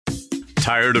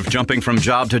Tired of jumping from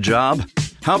job to job?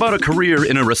 How about a career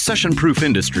in a recession-proof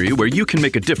industry where you can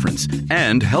make a difference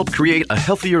and help create a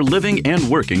healthier living and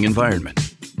working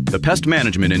environment? The pest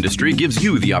management industry gives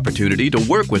you the opportunity to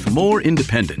work with more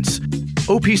independence.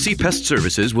 OPC Pest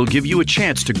Services will give you a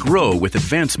chance to grow with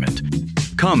advancement.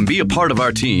 Come be a part of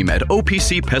our team at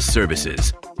OPC Pest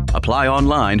Services. Apply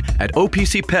online at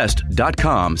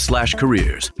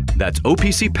opcpest.com/careers. That's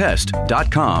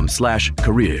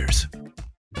opcpest.com/careers.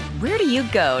 Where do you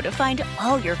go to find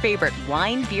all your favorite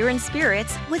wine, beer, and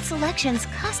spirits with selections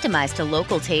customized to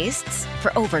local tastes?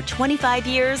 For over 25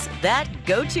 years, that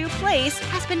go-to place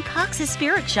has been Cox's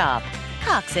Spirit Shop.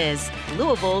 Cox's,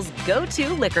 Louisville's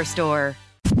go-to liquor store.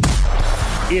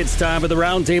 It's time for the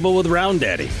Round Table with Round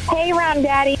Daddy. Hey, Round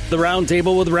Daddy. The Round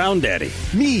Table with Round Daddy.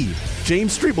 Me,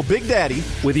 James Strebel, Big Daddy.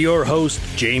 With your host,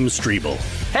 James Strebel.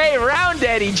 Hey, Round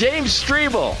Daddy, James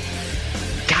Strebel.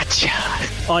 Gotcha.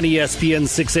 On ESPN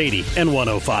 680 and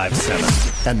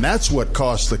 105.7. And that's what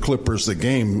cost the Clippers the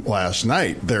game last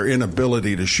night, their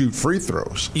inability to shoot free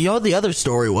throws. You know what the other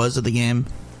story was of the game?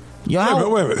 Wait a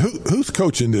minute. Who's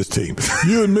coaching this team?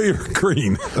 You and me or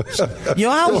Green? You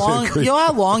know how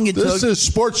long it took? This is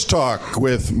Sports Talk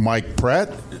with Mike Pratt,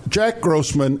 Jack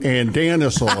Grossman, and Dan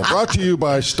Issel, brought to you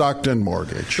by Stockton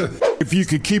Mortgage. If you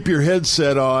could keep your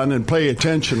headset on and pay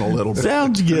attention a little bit.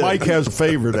 Sounds good. Mike has a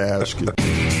favor to ask you.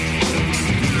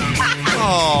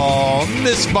 Oh,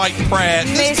 Miss Mike Pratt.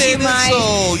 Miss you, Mike.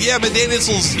 Yeah, but Dan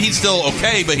Issel's, he's still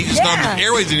okay, but he's just not on the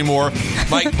airways anymore.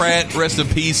 Mike Pratt, rest in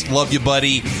peace. Love you,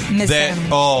 buddy. Miss him.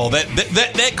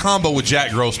 That combo with Jack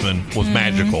Grossman was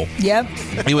magical. Yep.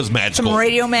 It was magical. Some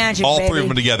radio magic, All baby. three of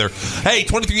them together. Hey,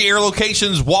 23 air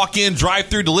locations, walk-in,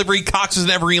 drive-through, delivery, Cox's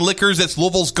and Evergreen Liquors. That's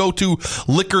Louisville's go-to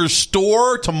liquor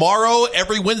store. Tomorrow,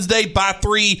 every Wednesday, buy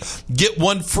 3, get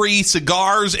 1 free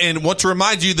cigars. And want to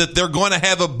remind you that they're going to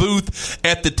have a booth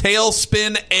at the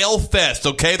Tailspin Ale Fest,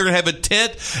 okay? They're going to have a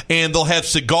tent, and they'll have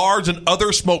cigars and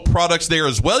other smoke products there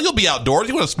as well. You'll be outdoors.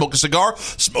 You want to smoke a cigar?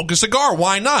 Smoke a cigar.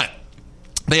 Why not?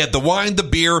 They have the wine, the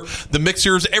beer, the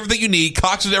mixers, everything you need.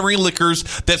 Cox's Evergreen Liquors.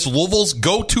 That's Louisville's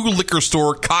go-to liquor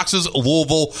store,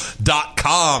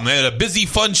 coxslouisville.com. They had a busy,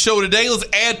 fun show today. Let's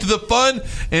add to the fun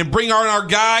and bring on our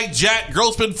guy, Jack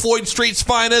Grossman, Floyd Street's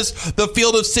finest, the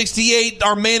Field of 68,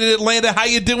 our man in Atlanta. How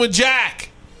you doing, Jack?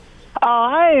 Oh,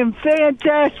 I am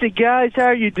fantastic, guys. How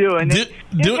are you doing? It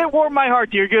warmed my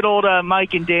heart to hear good old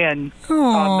Mike and Dan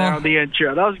on there on the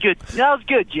intro. That was good. That was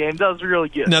good, James. That was really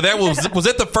good. Now, that was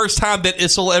that the first time that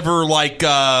Issel ever like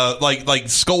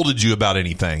scolded you about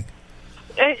anything?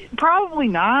 Probably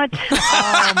not. Probably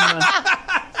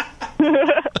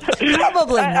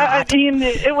not. I mean,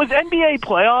 it was NBA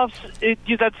playoffs.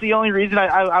 That's the only reason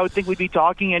I would think we'd be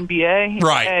talking NBA.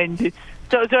 Right. And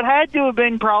so it had to have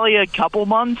been probably a couple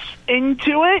months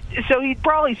into it. So he'd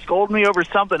probably scold me over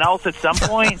something else at some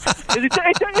point.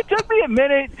 It took me a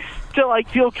minute to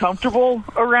feel comfortable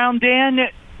around Dan.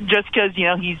 Just because,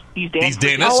 he's Dan. He's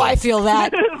Dan Issel. Oh, I feel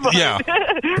that. Yeah. But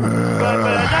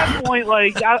at that point,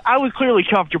 I was clearly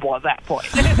comfortable at that point.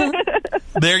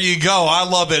 There you go. I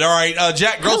love it. All right,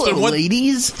 Jack Grossman. Hello,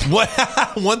 ladies.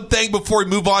 One thing before we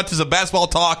move on to some basketball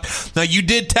talk. Now, you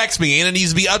did text me, and it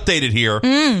needs to be updated here.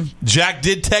 Jack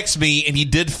did text me, and he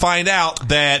did find out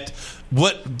that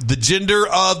what the gender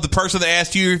of the person that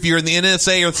asked you if you're in the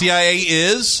NSA or CIA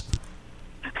is...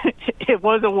 It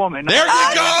was a woman. There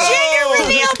you go. Gender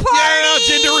reveal party. Yeah,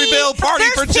 gender reveal party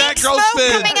for Jack There's pink Grossman.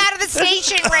 smoke coming out of the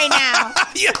station right now.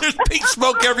 Yeah, there's pink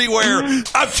smoke everywhere.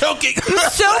 I'm choking.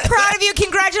 So proud of you.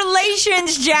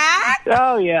 Congratulations, Jack.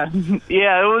 Oh, yeah.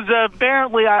 Yeah, it was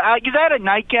apparently, because I had a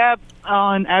nightcap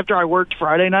on after I worked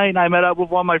Friday night, and I met up with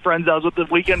one of my friends I was with the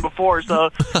weekend before, so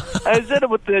I said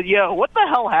what the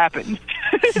hell happened?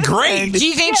 Great. Do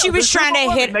you think she was trying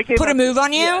to put a move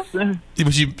on you? Yes.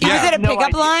 Was it a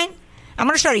pickup line? I'm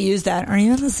going to try to use that. Are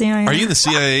you in the CIA? Are you in the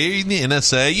CIA? Are you in the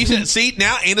NSA? You see,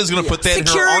 now Anna's going to put that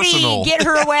Security, in her arsenal. Get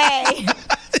her away.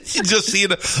 You just see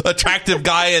an attractive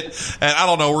guy at I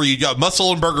don't know where you got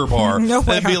Muscle and Burger Bar. No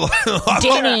way. Be like,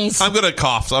 Denny's. I'm going to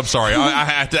cough. I'm sorry.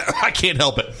 I can't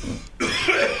help it.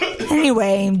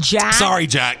 Anyway, Jack. Sorry,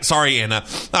 Jack. Sorry, Anna.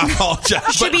 I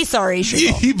apologize. Should be sorry.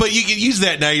 But you can use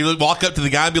that now. You walk up to the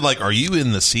guy and be like, "Are you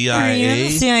in the CIA?" Are you in the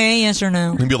CIA? Yes or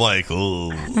no? And be like,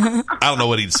 "Oh, I don't know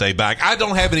what he'd say back." I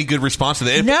don't have any good response to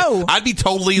that. No, I'd be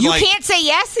totally You can't say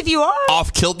yes if you are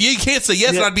off kilter. You can't say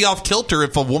yes, and I'd be off kilter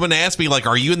if a woman asked me like,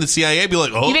 "Are you in the CIA?" I'd be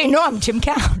like, "Oh, you didn't know I'm Tim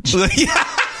Couch."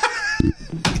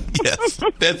 Yes,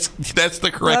 that's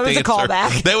the correct answer. That was a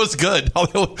callback. That was good.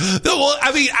 Well,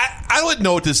 I mean, I wouldn't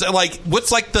know what to say. Like,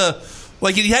 what's like the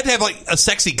Like, you had to have, like, a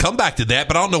sexy comeback to that,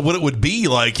 but I don't know what it would be.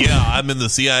 Like, yeah, I'm in the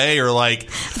CIA, or, like... I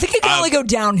think it can only go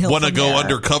downhill want to go there.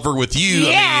 undercover with you.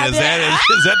 Yeah, I mean,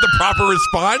 is that the proper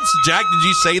response? Jack, did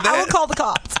you say that? I would call the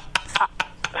cops.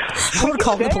 I would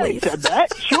call the police. Said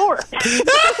that? Sure.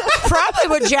 Probably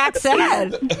what Jack said.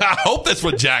 I hope that's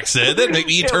what Jack said. That'd make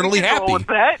me eternally happy. With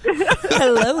that.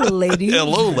 Hello, ladies.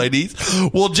 Hello, ladies.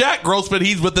 Well, Jack Grossman,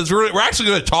 he's with us. We're actually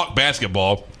going to talk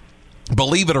basketball.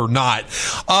 Believe it or not.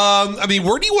 I mean,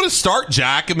 where do you want to start,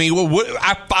 Jack? I mean,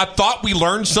 I thought we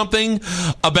learned something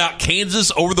about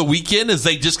Kansas over the weekend as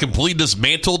they just completely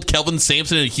dismantled Kelvin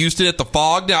Sampson in Houston at the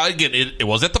Fog. Now, again, it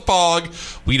was at the Fog.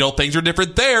 We know things are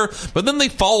different there. But then they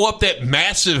follow up that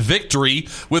massive victory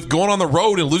with going on the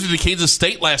road and losing to Kansas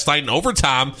State last night in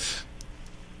overtime.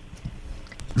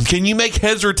 Can you make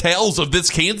heads or tails of this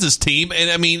Kansas team?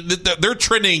 And, I mean, they're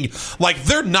trending like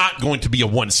they're not going to be a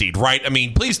one seed, right? I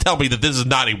mean, please tell me that this is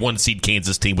not a one seed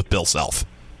Kansas team with Bill Self.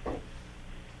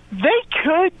 They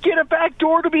could get a back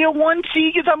door to be a one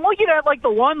seed, because I'm looking at, like,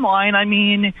 the one line. I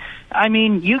mean,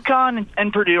 UConn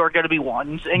and Purdue are going to be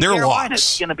ones, and they're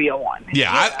Carolina's going to be a one.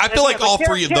 Yeah, I feel like all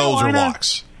three of those are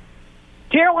locks.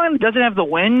 Carolina doesn't have the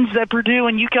wins that Purdue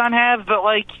and UConn have, but,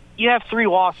 like, you have 3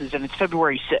 losses, and it's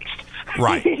February 6th.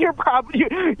 Right. you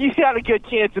got a good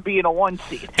chance of being a one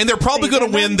seed. And they're probably going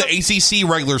to win the ACC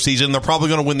regular season. They're probably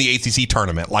going to win the ACC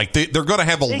tournament. Like, they're going to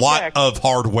have a lot of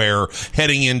hardware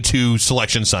heading into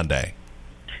Selection Sunday.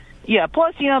 Yeah,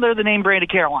 plus, they're the name brand of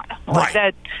Carolina. Like,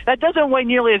 right. That doesn't weigh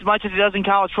nearly as much as it does in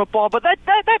college football, but that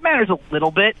matters a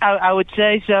little bit, I would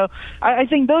say. So I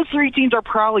think those 3 teams are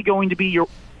probably going to be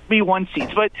one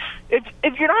seeds. But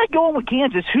if you're not going with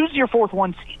Kansas, who's your 4th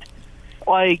one seed?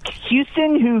 Like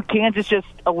Houston, who Kansas just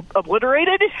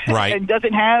obliterated, right, and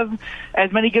doesn't have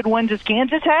as many good wins as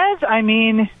Kansas has. I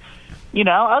mean,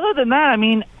 other than that, I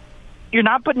mean, you're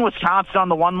not putting Wisconsin on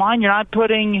the one line. You're not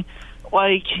putting,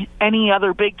 like, any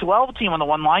other Big 12 team on the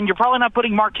one line. You're probably not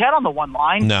putting Marquette on the one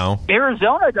line. No.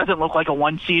 Arizona doesn't look like a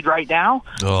one seed right now.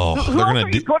 Oh, who else are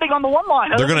you putting on the one line?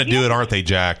 They're going to do it, aren't they,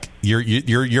 Jack? They're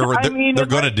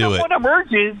going to do it. When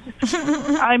emerges,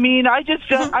 I mean, I just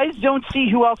don't see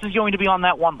who else is going to be on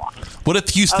that one line. What if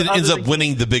Houston ends up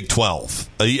winning the Big 12?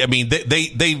 I mean,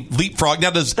 they leapfrog.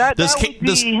 Now, does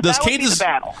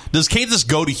Kansas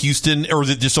go to Houston, or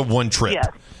is it just a one trip? Yes.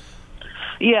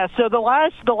 Yeah, so the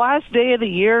last day of the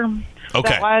year,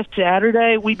 that last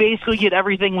Saturday, we basically get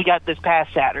everything we got this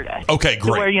past Saturday. Okay,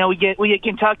 great. So where we get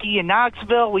Kentucky and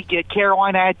Knoxville, we get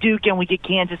Carolina at Duke, and we get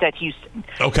Kansas at Houston.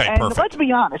 Okay, and perfect. Let's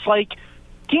be honest, like,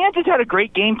 Kansas had a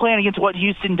great game plan against what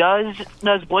Houston does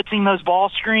blitzing those ball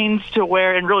screens to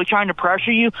where and really trying to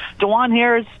pressure you. DeJuan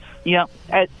Harris,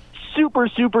 at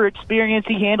super experienced.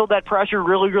 He handled that pressure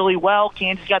really, really well.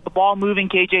 Kansas got the ball moving.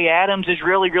 KJ Adams is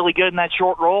really, really good in that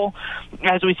short roll,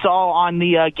 as we saw on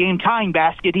the game-tying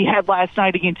basket he had last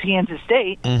night against Kansas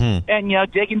State. Mm-hmm.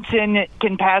 And, Dickinson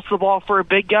can pass the ball for a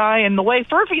big guy. And the way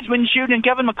Furphy's been shooting and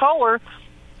Kevin McCullough,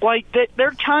 like,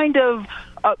 they're kind of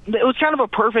it was kind of a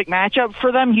perfect matchup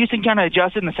for them. Houston kind of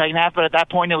adjusted in the second half, but at that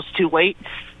point it was too late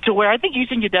to where I think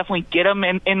Houston could definitely get them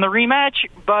in the rematch.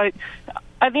 But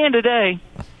at the end of the day,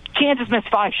 Kansas missed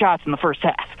 5 shots in the first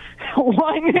half.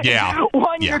 One,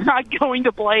 you're not going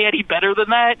to play any better than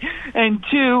that. And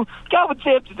 2, Calvin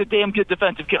Sampson's a damn good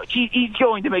defensive coach. He's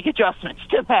going to make adjustments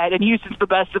to that, and Houston's the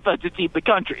best defensive team in the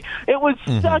country. It was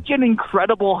such an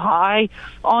incredible high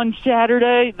on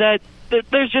Saturday that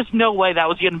there's just no way that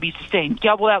was going to be sustained.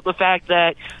 Couple out the fact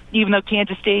that even though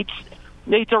Kansas State's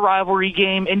a rivalry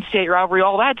game, in-state rivalry,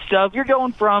 all that stuff, you're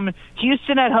going from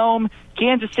Houston at home,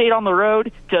 Kansas State on the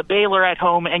road, to Baylor at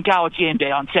home, and College game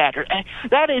day on Saturday.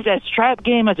 That is as trap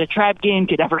game as a trap game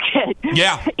could ever get.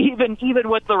 Yeah. even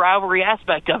with the rivalry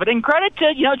aspect of it. And credit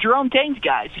to Jerome Tang's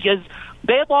guys, because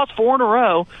they had lost 4 in a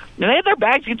row, and they had their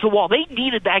backs against the wall. They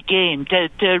needed that game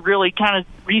to really kind of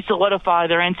re-solidify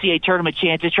their NCAA tournament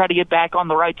chances, try to get back on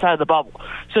the right side of the bubble.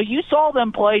 So you saw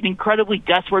them play an incredibly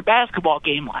desperate basketball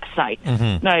game last night,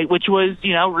 which was,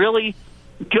 really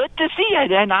good to see.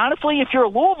 And honestly, if you're a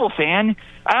Louisville fan,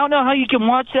 I don't know how you can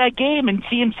watch that game and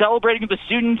see him celebrating with the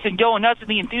students and going nuts and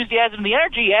the enthusiasm and the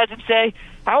energy he has, and say,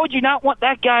 how would you not want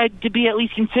that guy to be at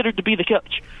least considered to be the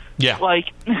coach? Yeah. I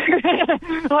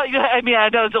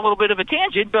know it's a little bit of a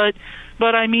tangent, but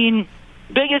I mean,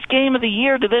 biggest game of the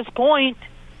year to this point,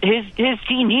 his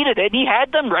team needed it, and he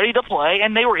had them ready to play,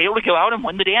 and they were able to go out and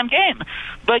win the damn game.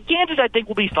 But Kansas, I think,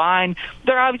 will be fine.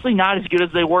 They're obviously not as good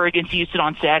as they were against Houston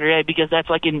on Saturday, because that's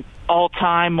like an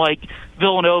all-time, like,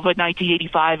 Villanova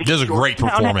 1985. It was a great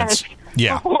performance.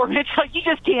 Yeah. Performance. Like, you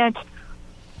just can't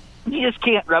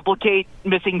replicate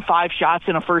missing 5 shots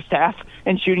in a first half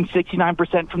and shooting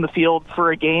 69% from the field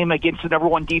for a game against the number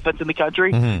one defense in the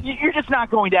country, you're just not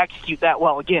going to execute that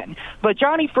well again. But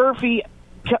Johnny Furphy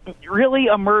really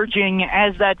emerging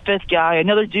as that fifth guy,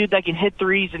 another dude that can hit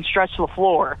threes and stretch the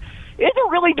floor, it's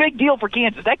a really big deal for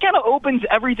Kansas. That kind of opens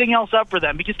everything else up for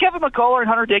them because Kevin McCullough and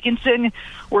Hunter Dickinson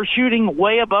were shooting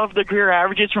way above the career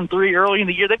averages from three early in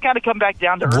the year. They've kind of come back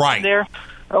down to earth there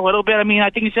a little bit. I mean, I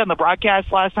think you said on the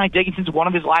broadcast last night, Dickinson's one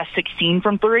of his last 16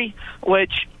 from three,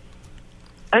 which,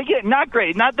 again, not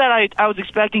great. Not that I was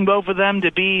expecting both of them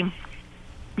to be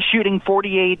shooting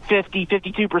 48, 50,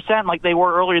 52% like they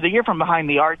were earlier the year from behind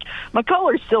the arc.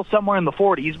 McCullough's still somewhere in the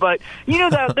 40s, but you knew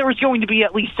that there was going to be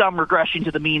at least some regression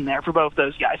to the mean there for both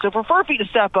those guys. So for Furphy to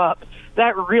step up,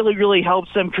 that really, really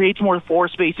helps them, creates more floor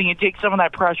spacing, and takes some of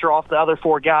that pressure off the other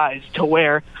four guys to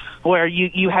where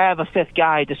you have a fifth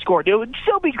guy to score. It would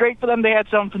still be great for them. They had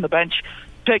someone from the bench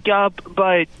pick up,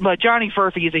 but Johnny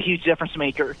Furphy is a huge difference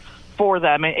maker for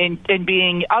them, and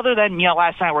being, other than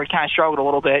last night where he kind of struggled a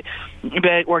little bit,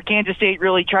 but where Kansas State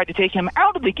really tried to take him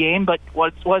out of the game. But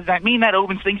what does that mean? That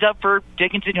opens things up for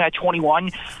Dickinson, who had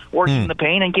 21 working in the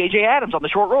paint, and KJ Adams on the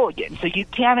short roll again. So you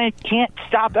kind of can't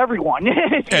stop everyone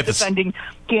defending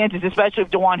Kansas, especially if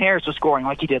DeJuan Harris was scoring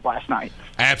like he did last night.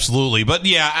 Absolutely, but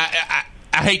yeah,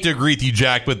 I hate to agree with you,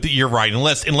 Jack, but you're right.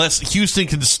 Unless Houston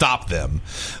can stop them,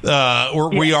 we're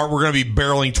going to be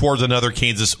barreling towards another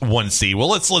Kansas 1 seed. Well,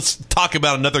 let's talk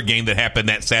about another game that happened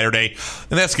that Saturday,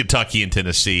 and that's Kentucky and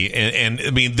Tennessee. And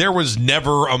I mean, there was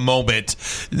never a moment,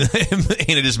 and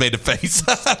it just made a face.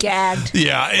 Gagged.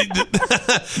 Yeah,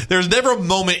 there's never a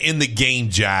moment in the game,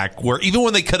 Jack, where even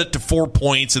when they cut it to 4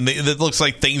 points and it looks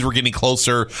like things were getting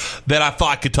closer, that I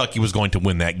thought Kentucky was going to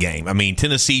win that game. I mean,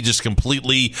 Tennessee just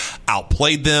completely outplayed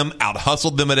them,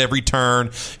 out-hustled them at every turn,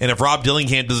 and if Rob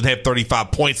Dillingham doesn't have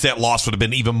 35 points, that loss would have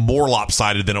been even more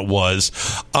lopsided than it was.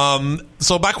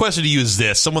 So my question to you is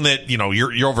this: someone that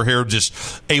you're over here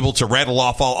just able to rattle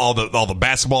off all the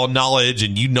basketball knowledge,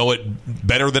 and you know it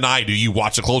better than I do. You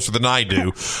watch it closer than I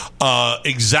do.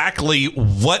 Exactly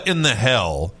what in the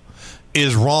hell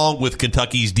is wrong with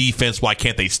Kentucky's defense? Why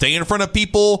can't they stay in front of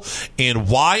people? And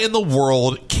why in the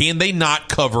world can they not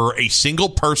cover a single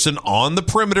person on the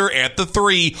perimeter at the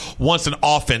three once an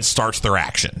offense starts their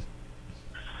action?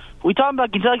 We talking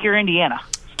about Kentucky or Indiana?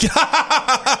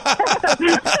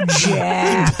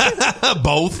 Yeah.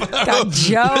 Both. Got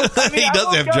jokes. I mean, he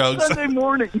does have jokes. Sunday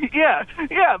morning. Yeah.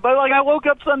 But I woke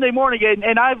up Sunday morning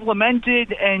and I've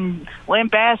lamented and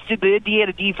lambasted the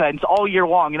Indiana defense all year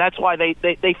long, and that's why they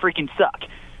freaking suck.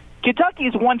 Kentucky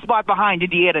is one spot behind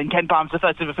Indiana in KenPom's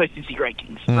defensive efficiency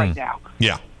rankings right now.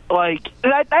 Yeah.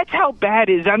 That's how bad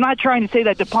it is. I'm not trying to say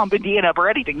that to pump Indiana up or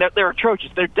anything. They're atrocious.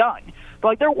 They're done.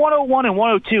 But they're 101 and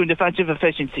 102 in defensive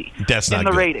efficiency. That's not in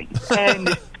the rating.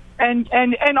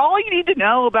 And all you need to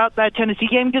know about that Tennessee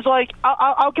game, because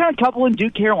I'll kind of couple in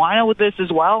Duke Carolina with this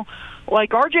as well.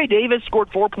 R.J. Davis scored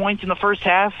 4 points in the first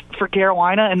half for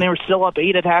Carolina, and they were still up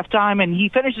 8 at halftime. And he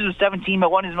finishes with 17,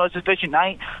 but won his most efficient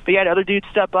night. But he had other dudes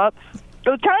step up. It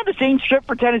was kind of the same strip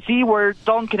for Tennessee, where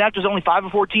Dalton Knecht was only 5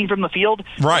 of 14 from the field.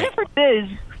 Right. The difference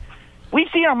is, we've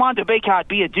seen Armando Bacot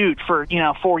be a dude for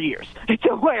 4 years.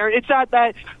 To where it's not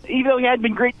that, even though he hadn't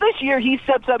been great this year, he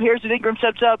steps up, Harrison Ingram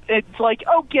steps up. It's like,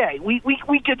 okay, we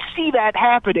could see that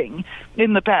happening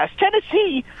in the past.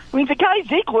 Tennessee, I mean, Zakai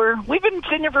Ziegler, we've been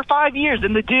sitting here for 5 years,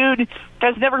 and the dude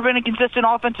has never been a consistent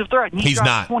offensive threat. And he's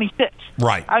not 26.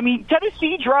 Right. I mean,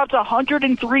 Tennessee dropped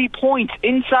 103 points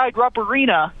inside Rupp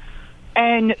Arena.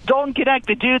 And Dalton Knecht,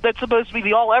 the dude that's supposed to be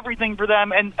the all-everything for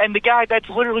them, and the guy that's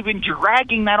literally been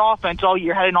dragging that offense all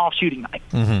year, had an off-shooting night.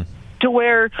 Mm-hmm. To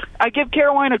where I give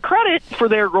Carolina credit for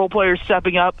their role players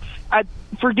stepping up.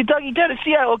 For Kentucky,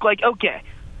 Tennessee, I look like, okay,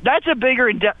 that's a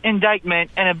bigger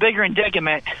indictment and a bigger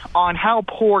indictment on how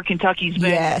poor Kentucky's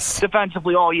been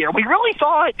defensively all year. We really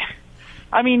thought...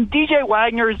 I mean, DJ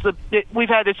Wagner we've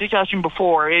had this discussion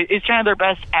before, is kind of their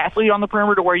best athlete on the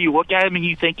perimeter, where you look at him and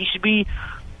you think he should be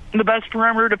the best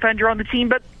perimeter defender on the team,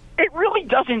 but it really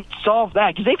doesn't solve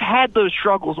that, because they've had those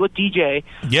struggles with DJ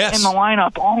in the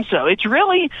lineup also. It's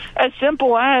really as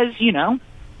simple as,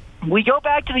 we go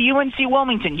back to the UNC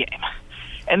Wilmington game,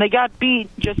 and they got beat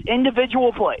just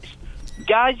individual plays.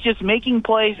 Guys just making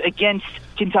plays against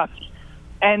Kentucky.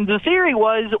 And the theory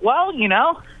was,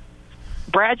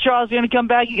 Bradshaw's going to come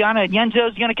back,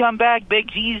 Yenzo's going to come back,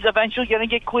 Big Z's eventually going to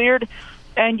get cleared,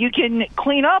 and you can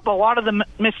clean up a lot of the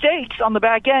mistakes on the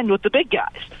back end with the big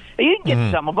guys. You can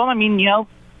get some of them. I mean,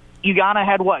 Ugana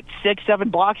had,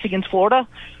 6-7 blocks against Florida?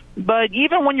 But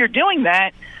even when you're doing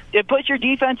that, it puts your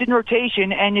defense in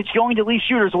rotation, and it's going to leave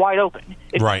shooters wide open.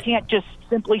 If you can't just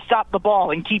simply stop the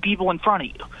ball and keep people in front of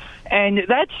you. And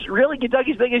that's really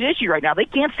Kentucky's biggest issue right now. They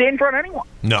can't stay in front of anyone.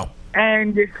 No.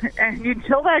 And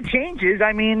until that changes,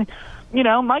 I mean,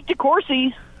 Mike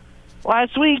DeCourcy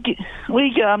last week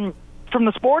from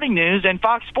the Sporting News and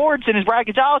Fox Sports and his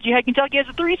bracketology had Kentucky as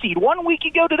a 3 seed 1 week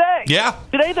ago today. Yeah.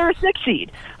 Today they're a 6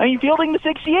 seed. I mean, Fielding the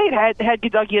 68 had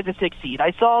Kentucky as a 6 seed.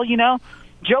 I saw,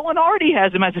 Joe Lenardi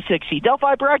has them as a 6 seed.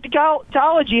 Delphi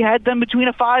Bracketology had them between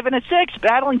a 5 and a 6,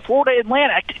 battling Florida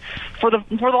Atlantic for the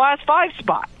last 5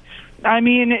 spot. I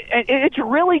mean, it's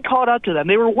really caught up to them.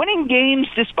 They were winning games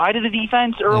despite of the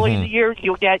defense early in the year.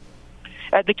 You'll get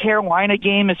at the Carolina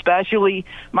game, especially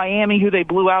Miami, who they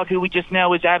blew out, who we just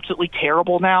know is absolutely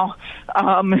terrible now,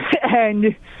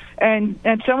 and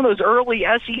some of those early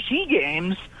SEC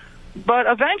games. But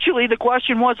eventually the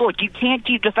question was, look, you can't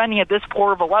keep defending at this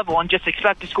poor of a level and just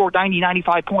expect to score 90,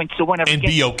 95 points to win every game.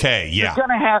 And be okay, yeah. You're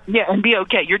gonna and be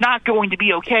okay. You're not going to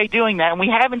be okay doing that. And we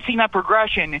haven't seen that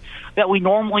progression that we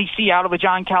normally see out of a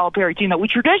John Calipari team, that we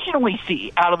traditionally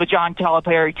see out of a John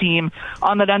Calipari team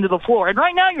on that end of the floor. And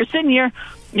right now you're sitting here,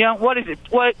 what is it?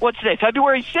 What's today?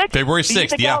 February 6th? February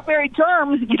 6th, yeah. The Calipari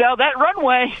term, that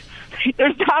runway,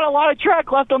 there's not a lot of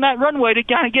track left on that runway to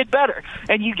kind of get better.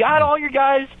 And you got all your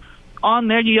guys on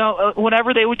there,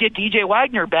 whenever they would get DJ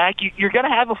Wagner back, you're going to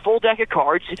have a full deck of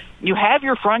cards. You have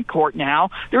your front court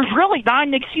now. There's really not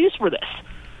an excuse for this.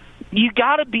 You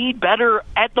got to be better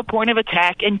at the point of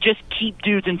attack and just keep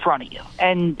dudes in front of you.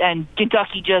 And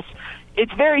Kentucky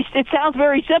it sounds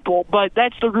very simple, but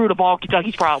that's the root of all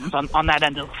Kentucky's problems on that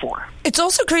end of the floor. It's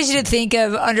also crazy to think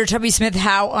of, under Tubby Smith,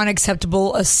 how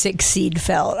unacceptable a 6 seed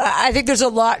felt. I think there's a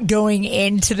lot going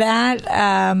into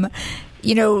that.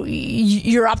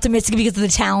 You're optimistic because of the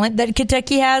talent that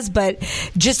Kentucky has, but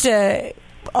just a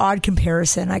odd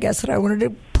comparison, I guess, that I wanted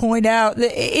to point out.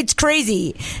 It's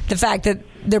crazy, the fact that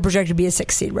they're projected to be a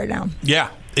 6 seed right now. Yeah.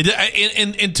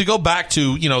 And to go back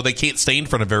to, they can't stay in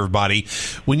front of everybody.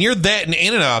 When you're that, and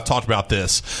Anna and I have talked about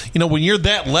this, when you're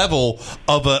that level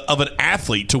of an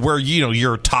athlete to where,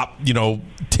 you're a top,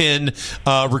 10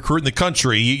 recruit in the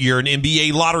country, you're an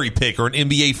NBA lottery pick or an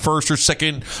NBA first or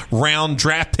second round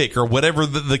draft pick or whatever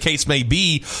the case may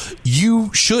be,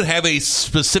 you should have a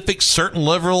specific certain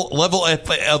level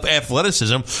of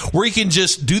athleticism where you can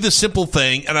just do the simple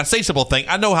thing. And I say simple thing,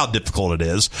 I know how difficult it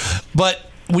is, but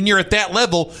when you're at that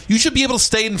level, you should be able to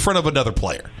stay in front of another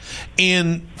player.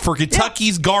 And for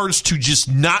Kentucky's guards to just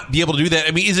not be able to do that,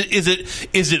 I mean, is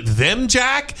it them,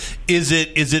 Jack? Is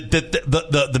it that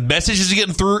the message is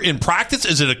getting through in practice?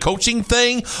 Is it a coaching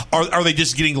thing? Are they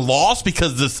just getting lost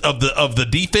because of the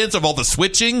defense, of all the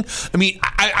switching? I mean,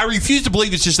 I refuse to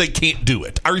believe it's just they can't do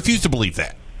it. I refuse to believe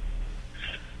that.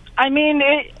 I mean,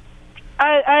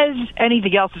 as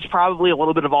anything else, it's probably a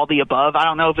little bit of all the above. I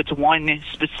don't know if it's one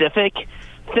specific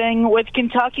thing with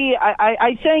Kentucky.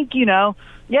 I think, you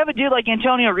have a dude like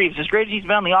Antonio Reeves, as great as he's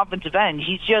been on the offensive end,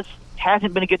 he just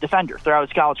hasn't been a good defender throughout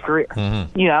his college career.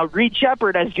 Mm-hmm. Reed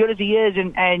Sheppard, as good as he is,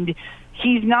 and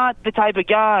he's not the type of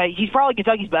guy, he's probably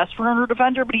Kentucky's best perimeter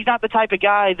defender, but he's not the type of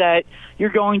guy that you're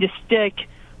going to stick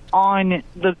on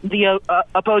the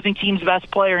opposing team's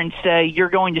best player and say you're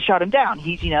going to shut him down.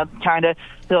 He's,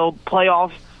 he'll play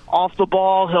off the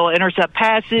ball, he'll intercept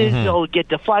passes, he'll get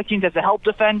deflections as a help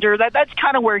defender. That's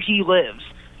kind of where he lives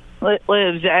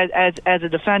as a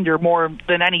defender more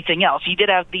than anything else. He did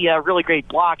have the really great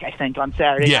block, I think, on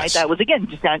Saturday night. That was, again,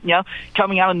 just kind of,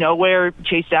 coming out of nowhere,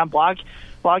 chase down block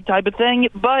type of thing.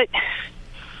 But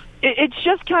it's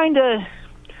just kind of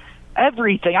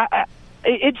everything.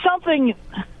 It's something.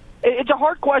 It's a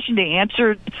hard question to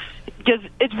answer because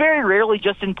it's very rarely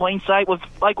just in plain sight. With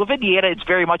Indiana, it's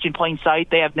very much in plain sight.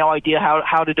 They have no idea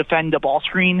how to defend a ball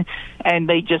screen, and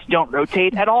they just don't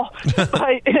rotate at all. but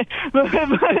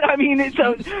I mean,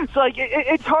 it's like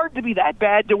it's hard to be that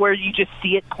bad to where you just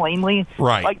see it plainly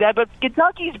like that. But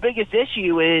Kentucky's biggest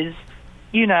issue is,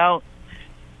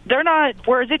 they're not.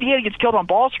 Whereas Indiana gets killed on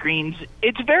ball screens,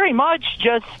 it's very much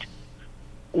just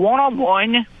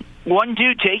one-on-one, one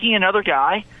dude taking another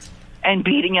guy and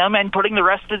beating him and putting the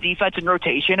rest of the defense in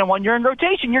rotation. And when you're in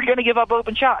rotation, you're going to give up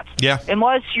open shots. Yeah.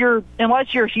 Unless you're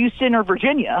Houston or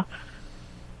Virginia,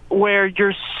 where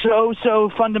you're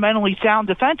so fundamentally sound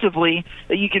defensively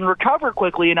that you can recover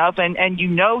quickly enough and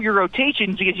your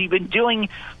rotations because you've been doing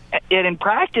it and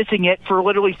practicing it for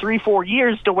literally 3-4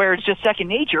 years to where it's just second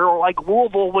nature, or like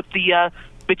Louisville with the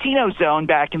Bettino zone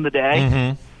back in the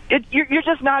day. Mm-hmm. You're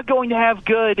just not going to have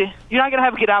you're not going to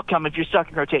have a good outcome if you're stuck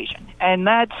in rotation. And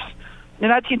that's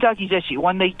Kentucky's issue.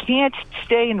 When they can't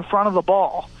stay in front of the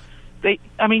ball,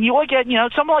 You look at,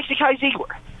 someone like Zakai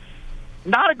Ziegler.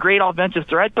 Not a great offensive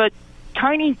threat, but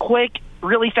tiny, quick,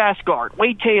 really fast guard.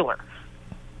 Wade Taylor,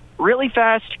 really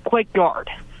fast, quick guard.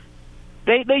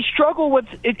 They struggle with,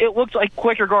 it looks like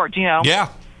quicker guards, Yeah.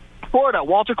 Florida,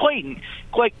 Walter Clayton,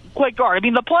 quick guard.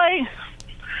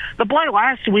 The play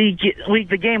last week,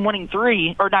 the game-winning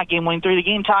three, or not game-winning three, the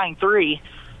game-tying three,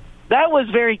 that was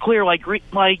very clear,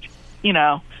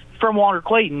 from Walter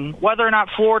Clayton, whether or not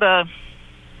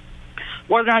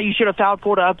you should have fouled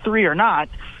Florida up three or not.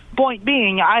 Point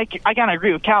being, I kind of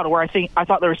agree with Cal to where I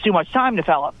thought there was too much time to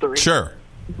foul up three. Sure.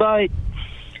 But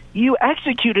you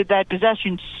executed that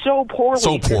possession so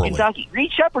poorly. Kentucky.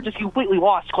 Reed Sheppard just completely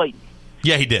lost Clayton.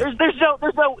 Yeah, he did. There's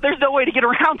no way to get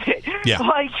around it.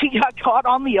 Yeah. He got caught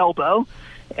on the elbow,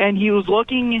 and he wasn't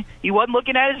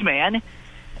looking at his man,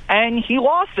 and he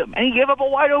lost him, and he gave up a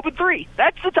wide open three.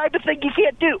 That's the type of thing you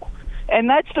can't do. And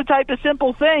that's the type of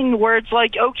simple thing where it's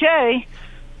like, okay,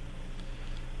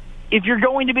 if you're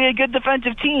going to be a good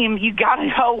defensive team, you got to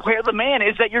know where the man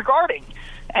is that you're guarding.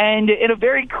 And in a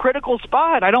very critical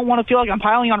spot, I don't want to feel like I'm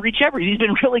piling on Reed Sheppard. He's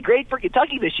been really great for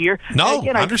Kentucky this year. No,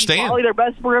 again, I understand. He's probably their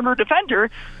best perimeter defender.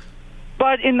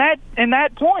 But in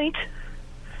that point,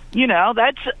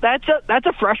 that's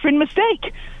a freshman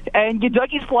mistake. And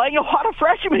Kentucky's playing a lot of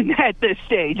freshmen at this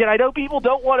stage. And I know people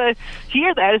don't want to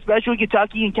hear that, especially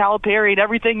Kentucky and Calipari and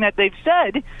everything that they've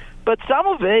said. But some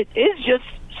of it is just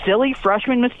silly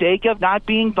freshman mistake of not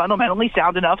being fundamentally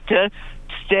sound enough to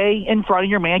stay in front of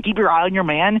your man, keep your eye on your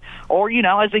man, or,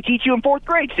 as they teach you in fourth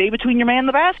grade, stay between your man and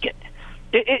the basket.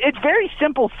 It's very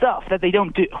simple stuff that they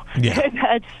don't do.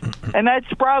 Yeah. And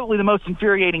that's probably the most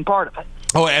infuriating part of it.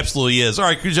 Oh, it absolutely is. All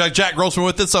right, Jack Grossman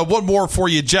with us. One more for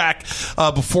you, Jack,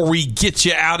 before we get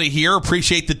you out of here.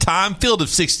 Appreciate the time. Field of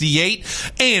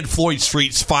 68 and Floyd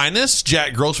Street's finest.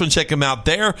 Jack Grossman, check him out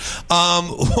there.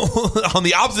 On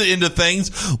the opposite end of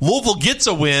things, Louisville gets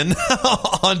a win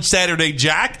on Saturday,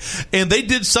 Jack, and they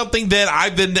did something that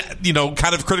I've been,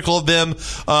 kind of critical of them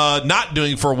not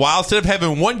doing for a while. Instead of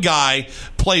having one guy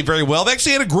play very well, they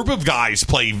actually had a group of guys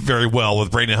play very well with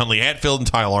Brandon Huntley-Hatfield and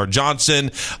Tyler Johnson.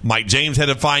 Mike James had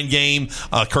a fine game.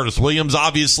 Curtis Williams,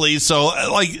 obviously. So,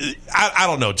 I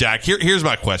don't know, Jack. Here's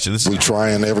my question. We're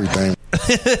trying everything.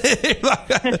 They've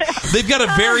got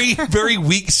a very, very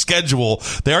weak schedule.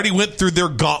 They already went through their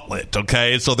gauntlet,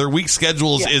 okay? So their weak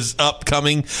schedule is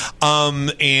upcoming.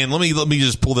 And let me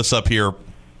just pull this up here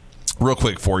real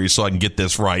quick for you so I can get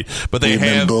this right. But we've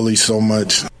been bullied so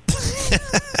much.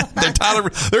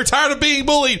 They're tired of being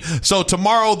bullied. So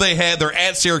tomorrow they're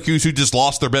at Syracuse, who just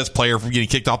lost their best player from getting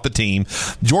kicked off the team.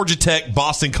 Georgia Tech,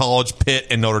 Boston College, Pitt,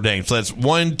 and Notre Dame. So that's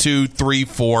 1, 2, 3,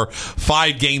 4,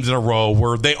 5 games in a row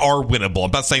where they are winnable.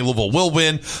 I'm not saying Louisville will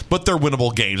win, but they're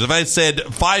winnable games. If I said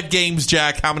 5 games,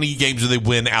 Jack, how many games do they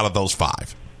win out of those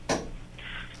 5?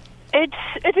 It's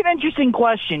an interesting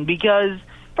question because,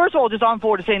 first of all, just on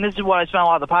Florida State, and this is what I spent a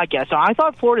lot of the podcast on, I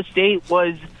thought Florida State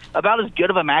was about as good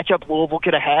of a matchup Louisville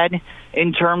could have had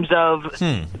in terms of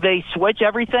they switch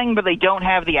everything, but they don't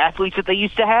have the athletes that they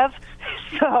used to have.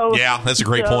 So yeah, that's a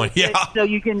great point. Yeah, so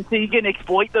you can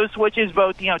exploit those switches,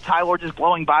 both Tyler just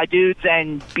blowing by dudes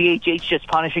and BHH just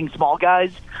punishing small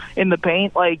guys in the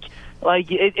paint.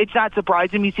 It's not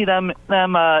surprising you see them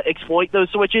exploit those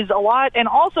switches a lot, and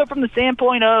also from the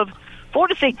standpoint of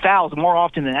Florida State fouls more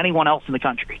often than anyone else in the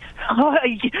country.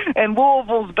 And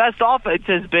Louisville's best offense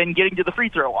has been getting to the free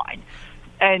throw line.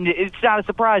 And it's not a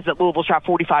surprise that Louisville shot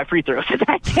 45 free throws in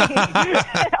that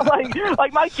game.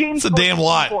 like Mike James scored 18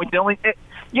 points.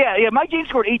 Mike James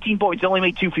scored 18 points and only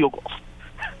made 2 field goals.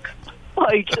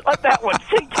 Let that one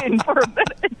sink in for a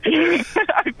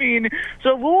minute.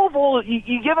 So Louisville,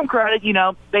 you give them credit.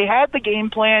 They had the game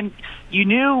plan. You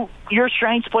knew your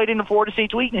strengths played into Florida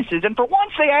State's weaknesses. And for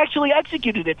once, they actually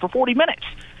executed it for 40 minutes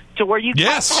to where you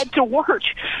had to work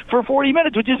for 40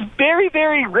 minutes, which is very,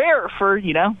 very rare for,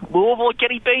 Louisville,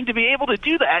 Kenny Payne to be able to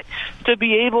do that, to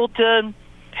be able to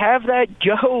have that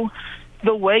go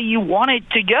the way you want it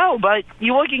to go. But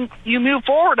you move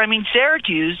forward.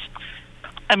 Syracuse,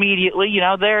 immediately,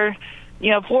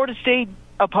 Florida State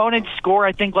opponents score,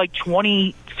 I think,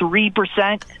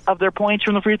 23% of their points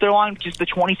from the free throw line, which is the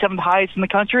 27th highest in the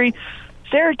country.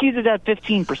 Syracuse is at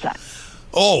 15%.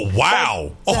 Oh,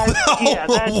 wow.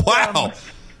 Wow.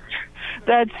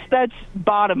 That's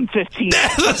bottom 15. Is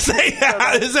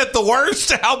that the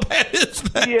worst? How bad is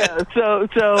that? Yeah,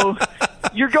 so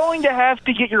you're going to have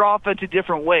to get your offense in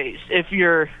different ways if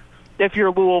you're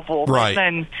Louisville, right?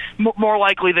 Then more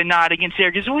likely than not against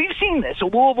Syracuse. We've seen this. So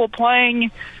Louisville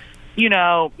playing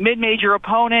mid-major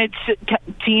opponents,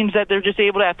 teams that they're just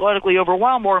able to athletically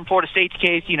overwhelm, or in Florida State's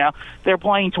case, they're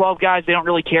playing 12 guys. They don't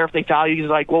really care if they foul you.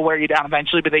 It's like, we'll wear you down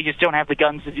eventually, but they just don't have the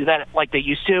guns to do that like they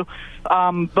used to.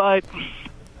 But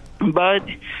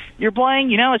you're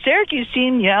playing, a Syracuse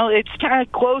team, it's kind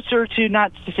of closer to,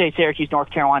 not to say Syracuse, North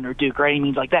Carolina, or Duke, or any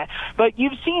means like that, but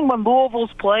you've seen when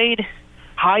Louisville's played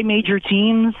high major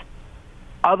teams,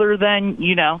 other than,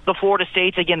 the Florida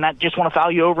States, again, that just want to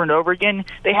foul you over and over again,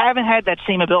 they haven't had that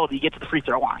same ability to get to the free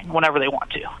throw line whenever they want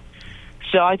to.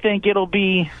 So I think it'll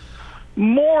be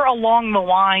more along the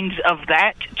lines of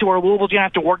that, to where Louisville's going to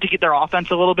have to work to get their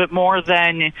offense a little bit more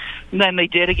than they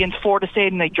did against Florida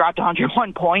State, and they dropped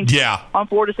 101 points on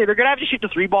Florida State. They're going to have to shoot the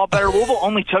three ball better. Louisville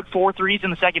only took 4 threes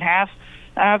in the second half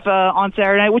on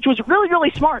Saturday night, which was really, really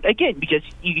smart, again, because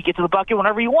you could get to the bucket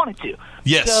whenever you wanted to.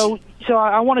 Yes. So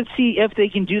I want to see if they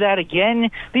can do that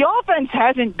again. The offense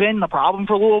hasn't been the problem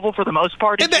for Louisville for the most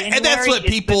part. And that's what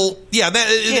people, sorry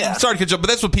to catch up, but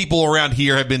that's what people around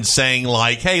here have been saying,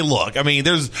 like, hey, look, I mean,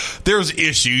 there's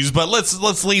issues, but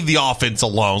let's leave the offense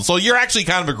alone. So you're actually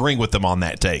kind of agreeing with them on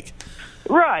that take.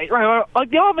 Right.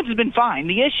 The offense has been fine.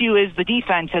 The issue is the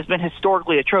defense has been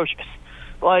historically atrocious.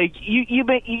 Like, you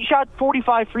shot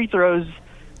 45 free throws,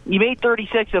 you made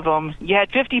 36 of them, you had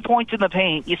 50 points in the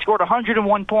paint, you scored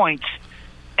 101 points,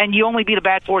 and you only beat a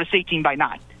bad Florida State team by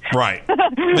 9. Right.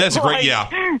 That's great,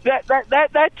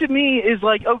 That to me is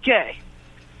like, okay,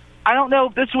 I don't know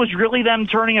if this was really them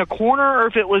turning a corner or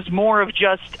if it was more of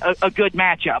just a good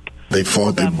matchup. They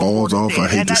fought their balls off. I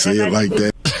hate to say it like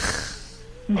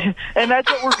that. And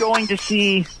that's what we're going to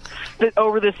see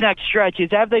over this next stretch, is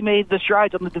have they made the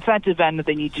strides on the defensive end that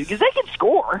they need to? Because they can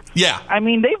score. Yeah. I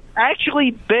mean, they've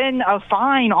actually been a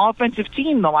fine offensive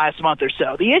team the last month or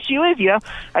so. The issue is,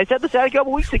 I said this a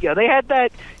couple weeks ago, they had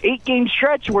that 8-game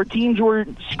stretch where teams were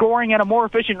scoring at a more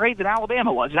efficient rate than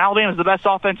Alabama was, and Alabama's the best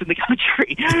offense in the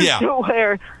country. Yeah. So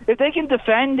where if they can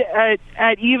defend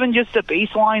at even just a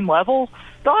baseline level,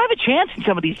 they'll have a chance in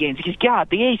some of these games, because, God,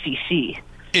 the ACC...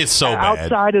 It's so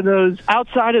bad.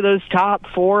 Outside of those top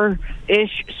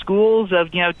 4-ish schools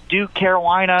of Duke,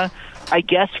 Carolina, I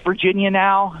guess Virginia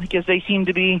now, because they seem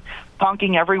to be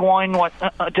punking everyone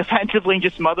defensively and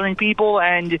just smothering people,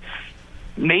 and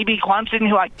maybe Clemson,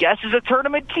 who I guess is a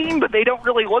tournament team, but they don't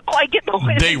really look like it.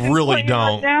 They really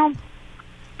don't. Right now.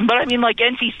 But I mean, like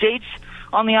NC State's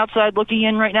on the outside looking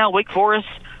in right now. Wake Forest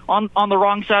on the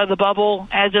wrong side of the bubble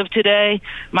as of today.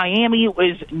 Miami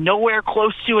was nowhere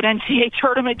close to an NCAA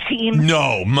tournament team.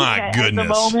 No, my goodness. At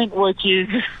the moment, which is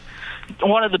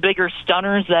one of the bigger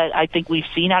stunners that I think we've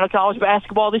seen out of college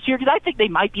basketball this year, because I think they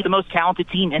might be the most talented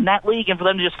team in that league, and for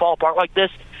them to just fall apart like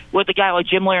this with a guy like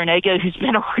Jim Larinaga, who's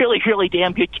been a really, really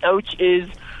damn good coach, is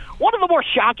one of the more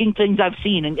shocking things I've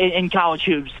seen in college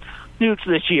hoops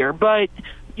this year. But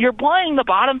you're playing the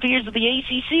bottom feeders of the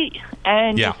ACC,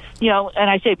 and and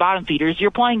I say bottom feeders,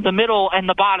 you're playing the middle and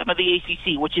the bottom of the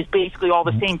ACC, which is basically all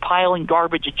the same piling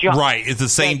garbage of junk. Right, it's the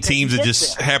same teams that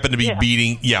just happen to be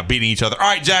beating each other. All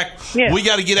right, Jack, we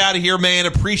got to get out of here, man.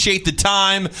 Appreciate the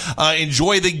time.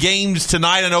 Enjoy the games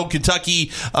tonight. I know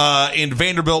Kentucky and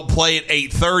Vanderbilt play at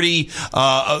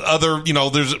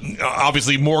 8:30. There's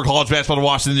obviously more college basketball to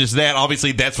watch than just that.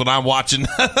 Obviously, that's what I'm watching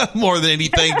more than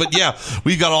anything. But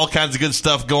we've got all kinds of good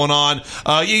stuff going on.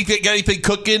 You got anything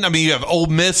cooking? I mean, you have Ole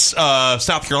Miss,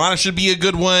 South Carolina should be a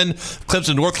good one.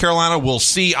 Clemson, North Carolina, we'll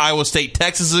see. Iowa State,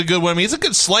 Texas is a good one. I mean, it's a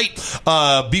good slate.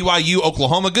 BYU,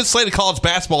 Oklahoma, good slate of college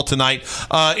basketball tonight.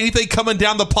 Anything coming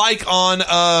down the pike on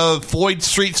Floyd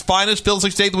Street's finest, Phil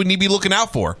 68 that we need to be looking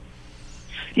out for?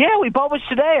 Yeah, we published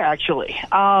today, actually.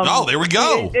 There we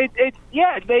go.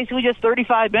 It's basically just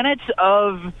 35 minutes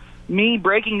of me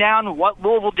breaking down what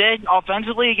Louisville did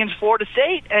offensively against Florida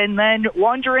State, and then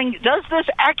wondering, does this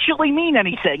actually mean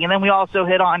anything? And then we also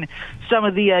hit on some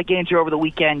of the games over the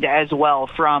weekend as well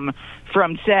from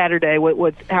Saturday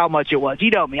with how much it was.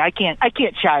 You know me, I can't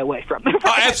shy away from it.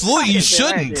 Absolutely, you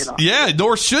shouldn't. Yeah,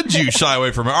 nor should you shy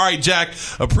away from it. All right, Jack,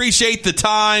 appreciate the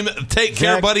time. Take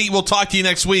care, buddy. We'll talk to you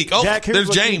next week. Oh, Jack, there's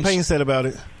what James. Payne said about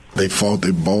it. They fought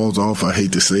their balls off. I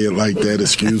hate to say it like that.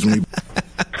 Excuse me.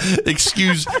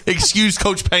 Excuse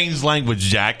Coach Payne's language,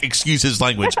 Jack. Excuse his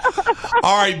language.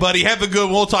 All right, buddy. Have a good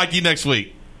one. We'll talk to you next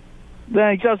week.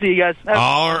 Thanks. I'll see you guys.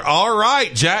 All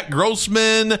right. Jack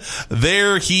Grossman,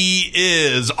 there he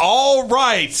is. All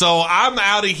right. So I'm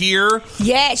out of here.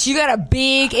 Yes, you got a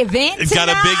big event tonight. Got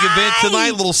a big event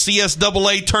tonight. Little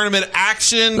CSAA tournament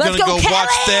action. Let's Gonna go watch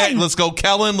that. Let's go,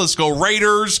 Kellen. Let's go,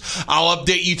 Raiders. I'll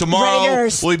update you tomorrow.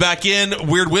 Raiders. We'll be back in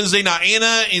Weird Wednesday. Now,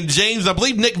 Anna and James, I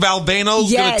believe Nick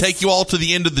Valvano's going to take you all to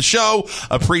the end of the show.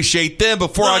 Appreciate them.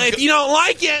 If you don't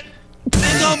like it,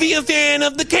 you're going to be a fan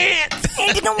of the cat.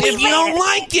 If you don't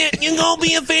like it, you're going to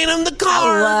be a fan of the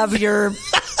car. I love your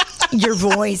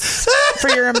voice for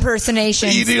your impersonation.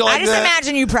 You do like I just that?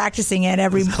 imagine you practicing it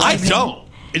every evening. I don't.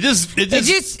 It just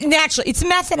naturally. It's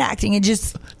method acting.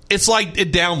 It's like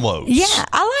it downloads. Yeah,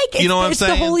 I like it. You know what I'm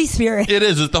saying? It's the Holy Spirit. It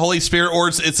is. It's the Holy Spirit, or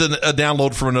it's a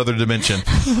download from another dimension.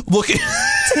 It's an alien.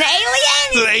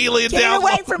 It's an alien Get download. it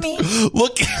away from me.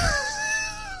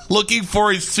 Looking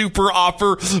for a super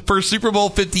offer for Super Bowl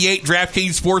 58?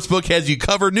 DraftKings Sportsbook has you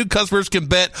covered. New customers can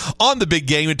bet on the big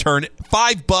game and turn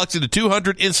 $5 into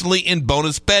 $200 instantly in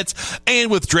bonus bets. And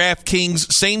with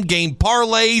DraftKings same game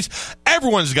parlays,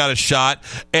 everyone's got a shot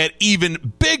at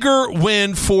even bigger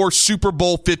win for Super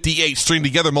Bowl 58. String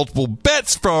together multiple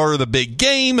bets for the big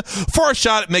game for a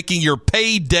shot at making your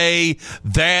payday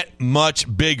that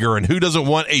much bigger. And who doesn't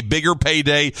want a bigger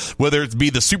payday, whether it be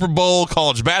the Super Bowl,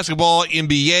 college basketball,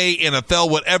 NBA,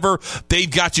 NFL, whatever, they've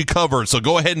got you covered. So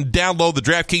go ahead and download the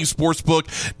DraftKings Sportsbook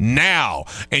now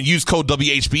and use code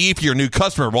WHBE if you're a new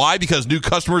customer. Why? Because new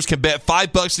customers can bet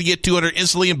 $5 to get $200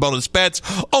 instantly in bonus bets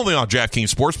only on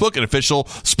DraftKings Sportsbook, an official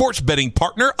sports betting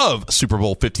partner of Super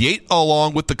Bowl 58,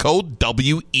 along with the code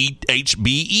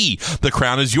WHBE. The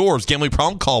crown is yours. Gambling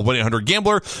problem? Call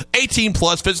 1-800-GAMBLER. 18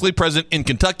 plus, physically present in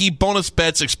Kentucky. Bonus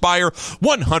bets expire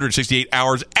 168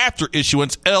 hours after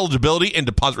issuance. Eligibility and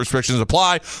deposit restrictions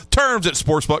apply. Terms at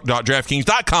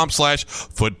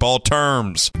sportsbook.draftkings.com/football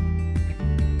terms.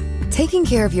 Taking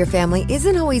care of your family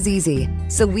isn't always easy,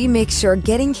 so we make sure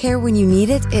getting care when you need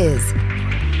it is.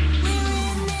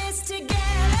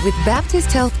 With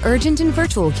Baptist Health Urgent and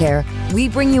Virtual Care, we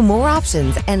bring you more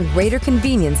options and greater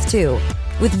convenience, too.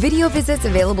 With video visits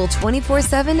available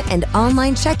 24/7 and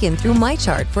online check-in through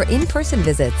MyChart for in-person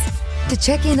visits. To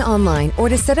check in online or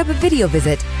to set up a video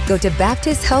visit, go to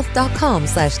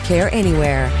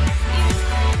baptisthealth.com/careanywhere.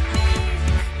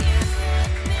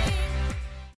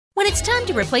 When it's time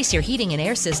to replace your heating and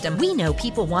air system, we know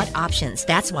people want options.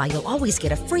 That's why you'll always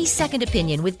get a free second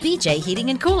opinion with BJ Heating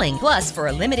and Cooling. Plus, for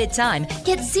a limited time,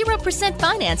 get 0%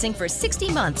 financing for 60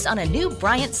 months on a new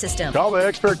Bryant system. Call the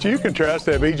experts you can trust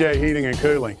at BJ Heating and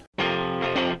Cooling.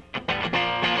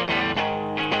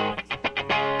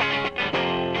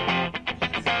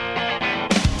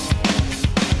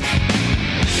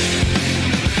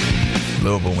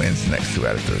 Louisville wins the next 2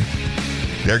 out of 3.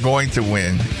 They're going to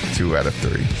win 2 out of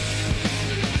 3.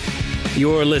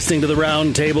 You're listening to the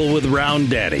Round Table with Round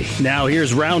Daddy. Now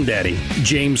here's Round Daddy,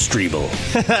 James Strebel.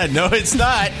 No, it's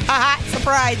not.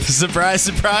 Surprise. Surprise,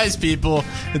 surprise, people.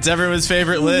 It's everyone's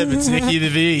favorite lib. It's Nikki the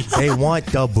V. They want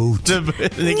the boot.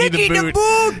 Nikki the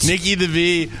boot. Nikki the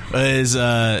V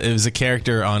was a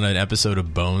character on an episode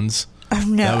of Bones. Oh,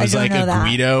 no, that was I don't like know a that.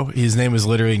 Guido. His name was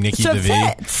literally Nikki So the V.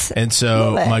 fits. And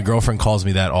so Love it. my girlfriend calls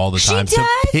me that all the time She to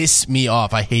does? piss me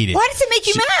off. I hate it. Why does it make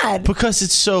you mad? Because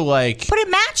it's so like. But it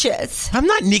matches. I'm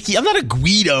not Nikki. I'm not a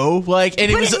Guido. Like,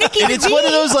 and But it was, Nikki and the it's V. one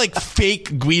of those like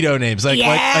fake Guido names. Like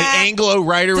an Anglo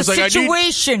writer was The like,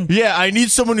 situation. I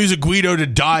need someone who's a Guido to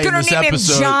die Gonna in this name him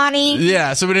episode. Johnny.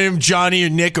 Yeah, somebody named Johnny or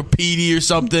Nick or Petey or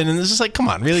something, and it's just like, come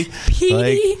on, really, Petey?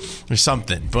 like, or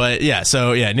something. But yeah,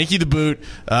 so yeah, Nikki the Boot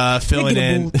filling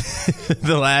in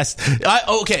the last.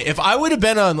 Okay, if I would have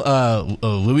been on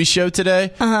Louis' show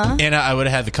today, and I would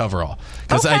have had the coverall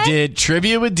because I did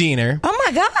trivia with Diener. Oh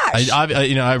my gosh!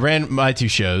 I ran my 2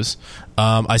 shows.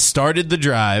 I started the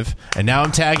drive, and now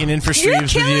I'm tagging in for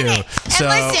streams with you. And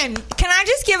listen, can I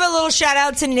just give a little shout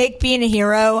out to Nick being a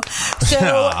hero? So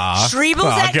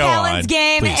Strebel's at Kellen's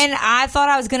game, please. and I thought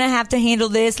I was going to have to handle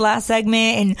this last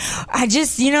segment, and I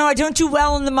just, I don't do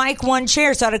well in the mic one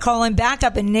chair, so I had to call him back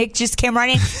up, and Nick just came right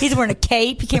in. He's wearing a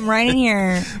cape. He came right in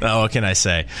here. Oh, what can I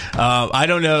say? I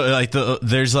don't know. Like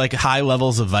there's like high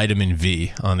levels of vitamin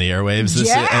V on the airwaves.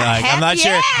 I'm not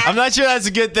sure. I'm not sure that's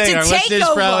a good thing. It's a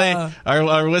takeover.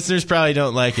 Our listeners probably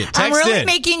don't like it. Text I'm really in.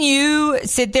 making you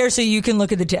sit there so you can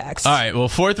look at the text. All right. Well,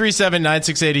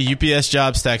 437-9680 UPS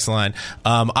Jobs text line.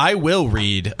 I will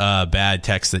read bad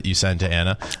text that you send to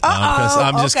Anna because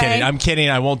I'm just kidding. I'm kidding.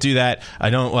 I won't do that.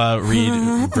 I don't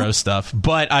read gross stuff,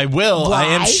 but I will. Why? I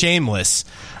am shameless.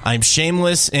 I'm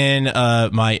shameless in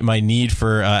my need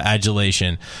for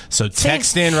adulation. So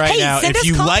text in right now if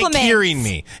you like hearing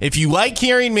me. If you like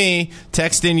hearing me,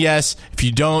 text in yes. If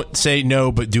you don't, say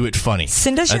no, but do it funny.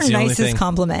 Send us your nicest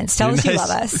compliments. Tell us you love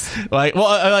us.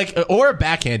 Or a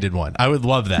backhanded one. I would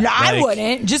love that. No, I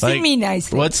wouldn't. Just be me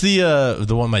nicely. What's the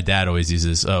one my dad always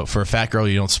uses? For a fat girl,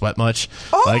 you don't sweat much.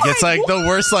 It's like the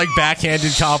worst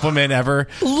backhanded compliment ever.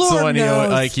 Lord it's the one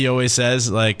knows. he always says.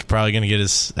 Like probably gonna get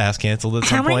his ass canceled at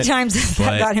some point. many point. times has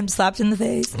that got him slapped in the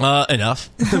face? Enough.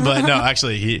 But no,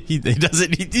 actually, he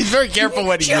doesn't. He's very careful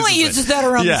when he She only uses that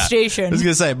around the station. I was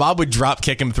going to say, Bob would drop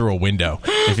kick him through a window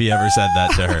if he ever said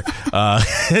that to her.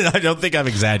 I don't think I'm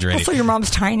exaggerating. Also, your mom's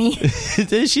tiny.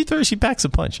 She packs a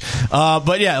punch.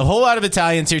 But yeah, a whole lot of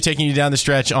Italians here taking you down the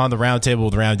stretch on the Roundtable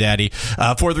with Round Daddy.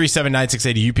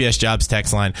 437-9680 UPS Jobs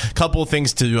text line. Couple of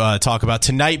things to talk about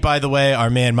tonight. By the way, our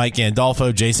man Mike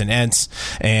Gandolfo, Jason Entz,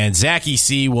 and Zachy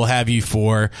C will have you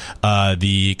for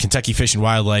the Kentucky Fish and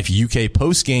Wildlife UK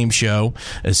post-game show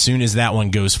as soon as that one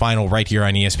goes final right here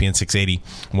on ESPN 680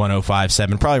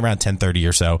 105.7, probably around 10:30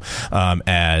 or so,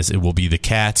 as it will be the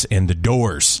Cats and the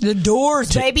Doors. The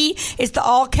Doors, baby. It's the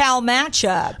all-Cal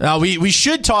matchup. Now, we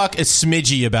should talk a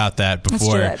smidgy about that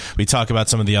before we talk about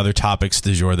some of the other topics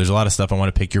du jour. There's a lot of stuff I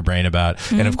want to pick your brain about.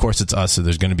 Mm-hmm. And, of course, it's us, so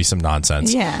there's going to be some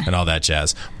nonsense and all that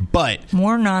jazz. But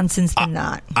more nonsense than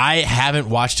not. I haven't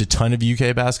watched a ton of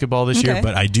UK basketball this year,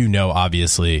 but I do know,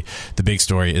 obviously, the big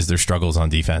story is their struggles on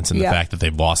defense and the fact that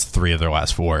they've lost 3 of their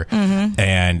last 4. Mm-hmm.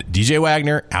 And DJ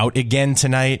Wagner out again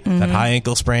tonight. Mm-hmm. That high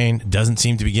ankle sprain doesn't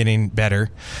seem to be getting better.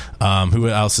 Who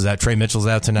else is that? Trey Mitchell's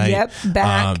out tonight. Yep,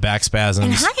 back. Back spasms.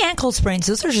 And high ankle sprains,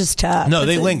 those are just tough. No,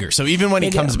 they linger. So even when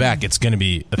he comes back, it's going to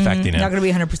be affecting him. Not going to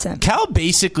be 100%. Cal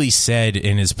basically said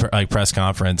in his press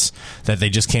conference that they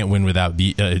just can't win without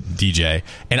DJ.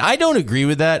 And I don't agree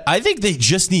with that. I think they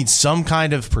just need some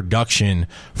kind of production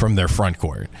from their front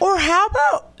court. Or how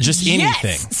about just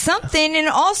anything? Yes, something. And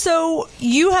also,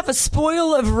 you have a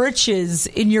spoil of riches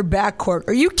in your backcourt.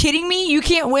 Are you kidding me? You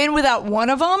can't win without one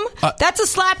of them? That's a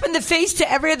slap in the face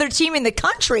to every other team in the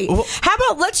country. Well, how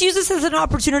about let's use this as an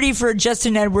opportunity for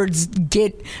Justin Edwards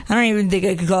I don't even think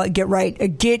I could call it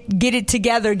get it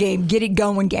together game, get it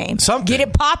going game, get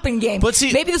it popping game. But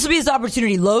see, maybe this will be his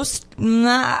opportunity.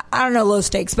 I don't know, low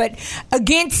stakes, but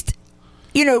against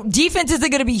defense isn't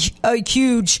going to be a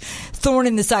huge thorn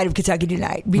in the side of Kentucky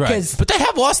tonight because, but they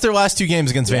have lost their last 2 games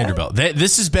against Vanderbilt.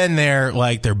 This has been their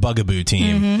bugaboo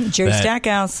team. Mm-hmm. Jerry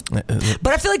Stackhouse. But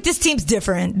I feel like this team's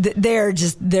different. They're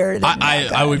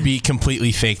I would be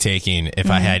completely fake taking if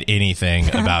I had anything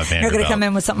about Vanderbilt. You're going to come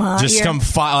in with something hot. Just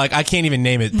I can't even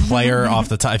name it player off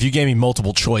the top. If you gave me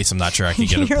multiple choice, I'm not sure I could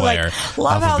get a player.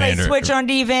 Love how they switch on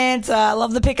defense.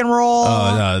 Love the pick and roll.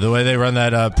 Oh no, the way they run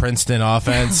that Princeton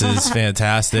offense is fantastic.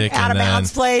 Out of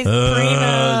bounds plays,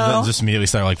 primo. Just immediately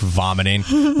start vomiting.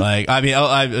 I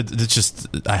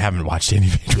haven't watched any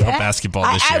Vanderbilt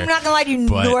basketball this year. I'm not gonna lie to you,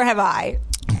 nor have I.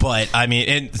 But I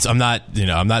mean, I'm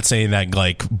not saying that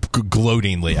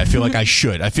gloatingly. I feel like I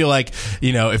should. I feel like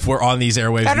if we're on these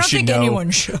airwaves, I don't we should think know.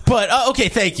 Anyone should. But okay,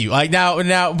 thank you.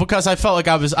 Now because I felt like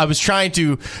I was trying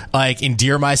to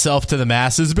endear myself to the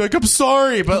masses. Be like, I'm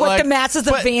sorry, but the masses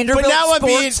of Vanderbilt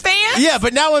sports fans. Yeah,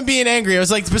 but now I'm being angry. I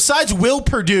was like, besides Will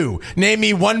Perdue, name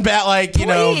me one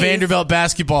Vanderbilt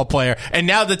basketball player. And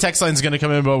now the text line is going to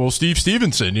come in. But Steve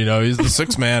Stevenson, he's the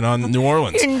 6th man on New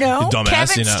Orleans. Dumbass,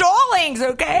 Kevin Stallings.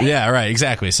 Okay. Yeah, right,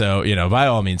 exactly. So, by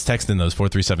all means, text in those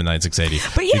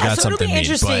 437-9680. But yeah, so it'll be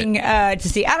interesting to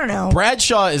see. I don't know.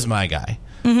 Bradshaw is my guy.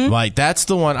 Mm-hmm. That's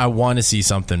the one I want to see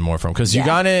something more from. Because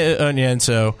Ugonna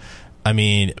Onyenso, I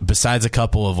mean, besides a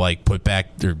couple of put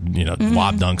back or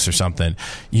lob dunks or something,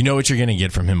 you know what you're going to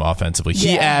get from him offensively.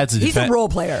 Yeah. He adds. He's a role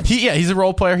player. He's a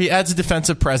role player. He adds a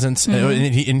defensive presence,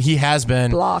 and he has been.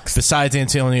 Blocks. Besides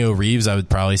Antonio Reeves, I would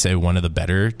probably say one of the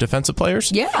better defensive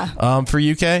players. Yeah. For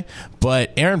UK,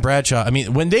 but Aaron Bradshaw. I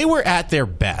mean, when they were at their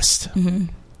best. Mm-hmm.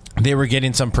 They were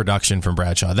getting some production from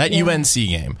Bradshaw. That UNC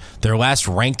game, their last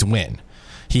ranked win.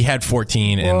 He had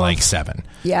 14 and 7.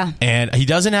 Yeah. And he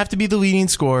doesn't have to be the leading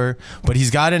scorer, but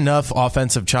he's got enough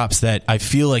offensive chops that I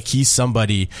feel like he's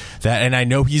somebody that, and I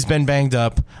know he's been banged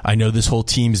up. I know this whole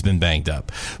team's been banged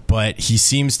up, but he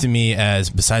seems to me as,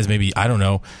 besides maybe, I don't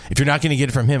know, if you're not going to get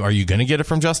it from him, are you going to get it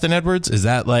from Justin Edwards? Is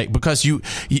that because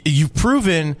you've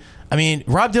proven, I mean,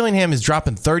 Rob Dillingham is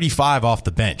dropping 35 off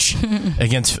the bench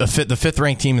against the 5th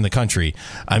ranked team in the country.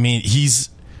 I mean, he's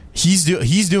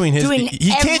doing his.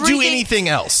 He can't do anything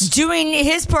else. Doing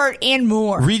his part and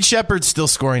more. Reed Shepherd's still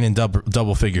scoring in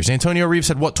double figures. Antonio Reeves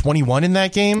had 21 in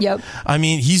that game. Yep. I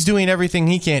mean, he's doing everything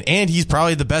he can, and he's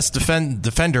probably the best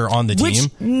defender on the team.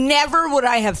 Which never would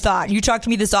I have thought. You talked to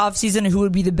me this offseason who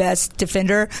would be the best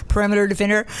perimeter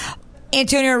defender.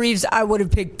 Antonio Reeves, I would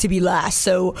have picked to be last.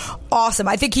 So awesome.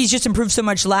 I think he's just improved so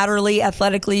much laterally,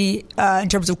 athletically, in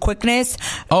terms of quickness.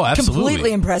 Oh, absolutely.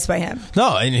 Completely impressed by him.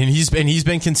 No, and he's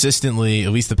been consistently,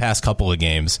 at least the past couple of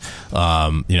games.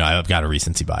 I've got a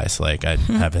recency bias. Like I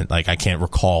haven't, I can't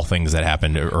recall things that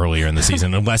happened earlier in the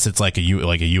season unless it's like a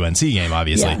UNC game,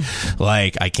 obviously. Yeah.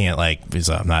 Like I can't because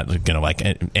I'm not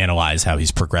gonna analyze how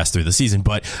he's progressed through the season,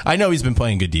 but I know he's been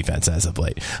playing good defense as of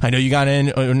late. I know you got in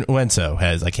Wenso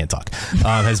has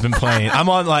been playing. I'm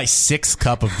on 6th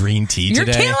cup of green tea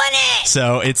today. You're killing it.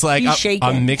 So it's like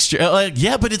a mixture.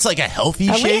 But it's like a healthy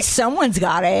shake. At least someone's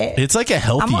got it. It's like a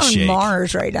healthy shake. I'm on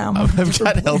Mars right now. I've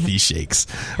got healthy shakes,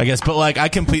 I guess. But I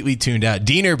completely tuned out.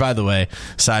 Diener, by the way,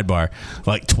 sidebar,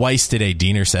 twice today,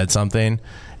 Diener said something.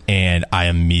 And I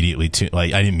immediately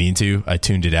I didn't mean to. I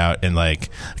tuned it out and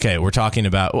okay, we're talking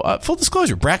about full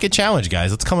disclosure bracket challenge,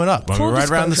 guys. It's coming up. We're right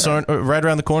around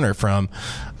the corner from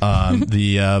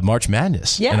the March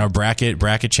Madness and our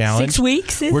bracket challenge. 6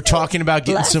 weeks. We're talking about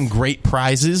getting some great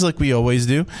prizes like we always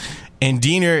do. And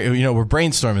Diener, we're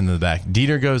brainstorming in the back.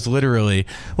 Diener goes literally,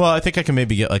 well, I think I can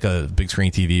maybe get a big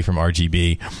screen TV from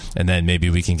RGB, and then maybe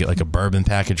we can get a bourbon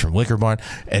package from Liquor Barn.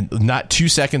 And not 2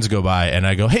 seconds go by, and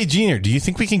I go, hey, Diener, do you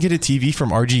think we can get a TV from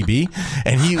RGB?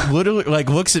 And he literally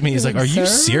looks at me. He's like, are you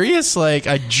serious?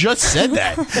 I just said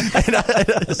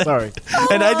that. Sorry.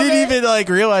 And I didn't even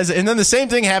realize it. And then the same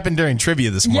thing happened during trivia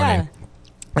this morning. Yeah.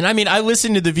 And I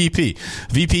listened to the VP.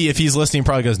 VP, if he's listening,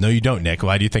 probably goes, no, you don't, Nick.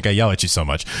 Why do you think I yell at you so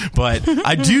much? But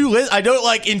I do. I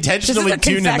don't intentionally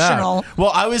tune him out.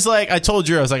 Well, I told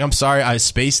you, I was I'm sorry, I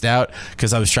spaced out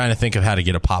because I was trying to think of how to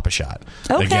get a Papa Shot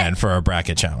again for our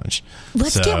bracket challenge.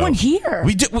 Let's get one here.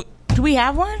 Do we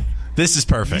have one? This is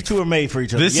perfect. You two are made for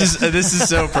each other. This is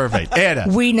so perfect. Anna.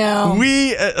 We know.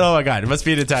 Oh my God, it must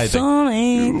be an Italian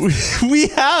thing. We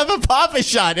have a Papa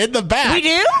Shot in the back. We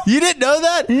do? You didn't know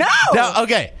that? No. No,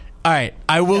 okay. All right,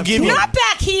 I will give you. Not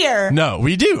back here. No,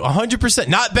 we do 100%.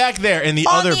 Not back there in the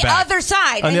other back. On the other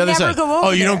side. On the other side. Go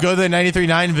over you don't go to the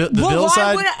 93.9 the Bill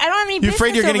side? I don't have any business. You're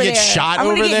afraid you're going to get shot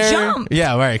over there? Jumped.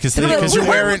 Yeah, right. Because you're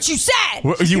wearing. What you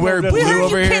said. You wear blue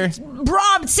over here.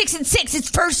 Rob 6-6. It's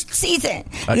first season.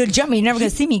 You're gonna jump me. You're never gonna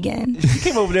see me again. You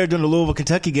came over there during the Louisville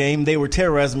Kentucky game. They were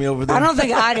terrorizing me over there. I don't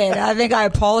think I did. I think I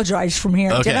apologized from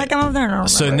here. Okay. Did I come over there? No,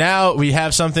 so now we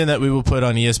have something that we will put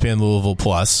on ESPN Louisville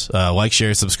Plus.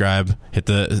 Share, subscribe, hit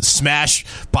the smash,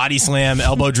 body slam,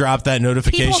 elbow drop that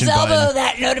notification button. Elbow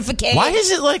that notification. Why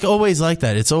is it always like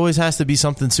that? It's always has to be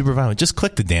something super violent. Just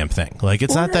click the damn thing.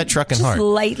 It's not that trucking hard.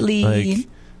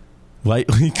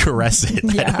 Lightly caress it.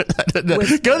 Yeah.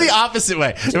 Go the opposite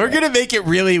way. We're going to make it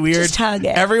really weird. Just hug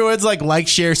it. Everyone's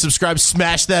share, subscribe,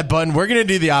 smash that button. We're going to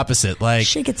do the opposite.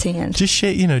 Shake its hand. Just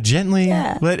shake, gently.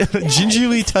 Yeah.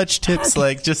 Gingerly touch tips.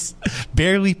 Just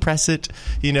barely press it,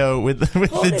 with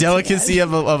the delicacy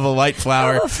of a light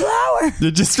flower. A flower.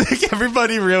 Just make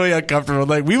everybody really uncomfortable.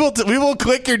 We will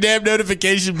click your damn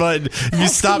notification button if you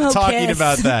stop talking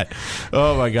about that.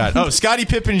 Oh, my God. Oh, Scottie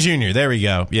Pippen Jr. There we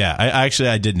go. Yeah,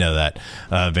 I did know that.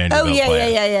 Vanderbilt player.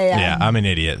 Yeah, I'm an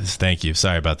idiot. Thank you.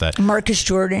 Sorry about that. Marcus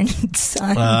Jordan's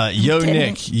son.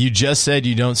 Nick, you just said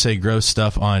you don't say gross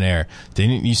stuff on air.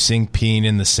 Didn't you sing peeing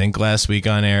in the sink last week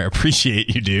on air?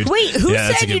 Appreciate you, dude. Wait, who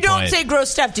said you don't say gross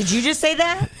stuff? Did you just say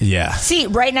that? Yeah. See,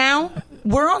 right now,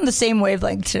 we're on the same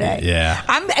wavelength today. Yeah.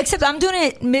 Except I'm doing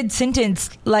it mid-sentence,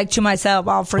 to myself.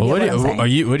 I'll forget what I'm saying. What are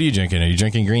you drinking? Are you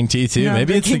drinking green tea, too? No,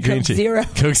 maybe it's the green Coke tea. Zero.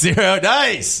 Coke Zero.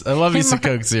 Nice. I love you some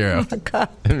Coke Zero. Oh, my God.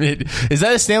 Is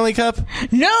that a Stanley Cup?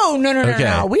 No.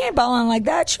 No. We ain't balling like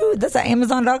that. Shoot, that's an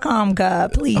Amazon.com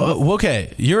cup, please.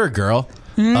 Okay. You're a girl.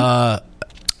 Mm-hmm.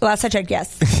 Last I checked,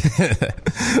 yes.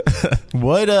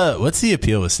 What's the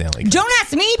appeal with Stanley Cup? Don't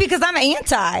ask me because I'm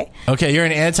anti. Okay, you're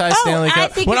an anti-Stanley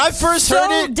Cup. When I first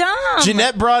heard it, dumb.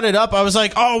 Jeanette brought it up. I was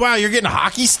like, "Oh wow, you're getting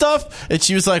hockey stuff," and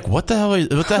she was like, "What the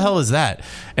hell is that?"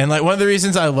 And one of the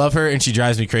reasons I love her and she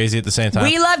drives me crazy at the same time.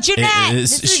 We love Jeanette.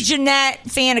 This is Jeanette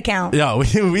fan account. No,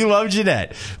 we love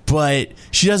Jeanette, but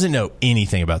she doesn't know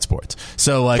anything about sports.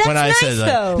 So That's when I nice, said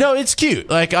though. no, it's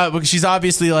cute. She's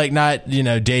obviously not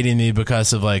dating me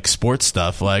because of sports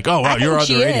stuff. Oh wow, you're on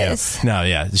the radio. No,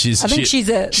 yeah, she's a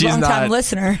long-time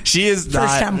listener. She is not.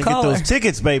 First-time caller. Get those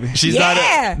tickets, baby. She's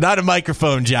not a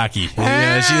microphone jockey.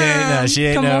 She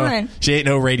ain't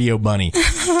no radio bunny.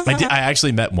 I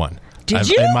actually met one. Did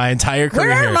you? In my entire career,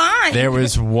 Where am I? there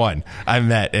was one I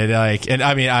met, and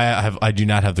I mean, I do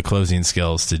not have the closing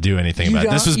skills to do anything about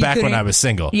it. This was back when I was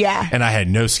single, and I had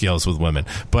no skills with women.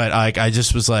 But I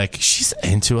just was like, she's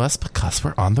into us because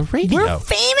we're on the radio. We're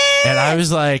famous. And I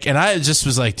was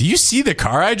like, do you see the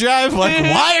car I drive? Like,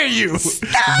 why are you?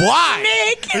 Why?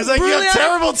 Nick, it was like, you have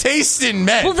terrible taste in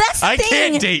men. Well, that's the I thing.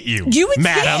 can't date you. You would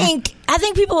madam. think. I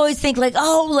think people always think like,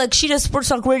 oh, like she does sports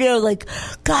talk radio, like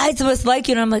guys must like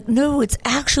you. And I'm like, no, it's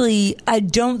actually, I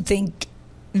don't think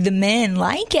the men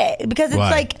like it because it's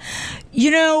like,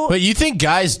 you know. But you think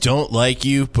guys don't like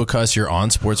you because you're on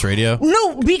sports radio?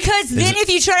 No, because then if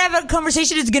you try to have a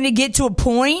conversation, it's going to get to a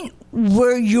point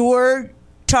where you're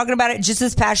talking about it just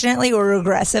as passionately or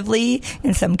aggressively.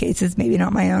 In some cases, maybe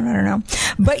not my own, I don't know.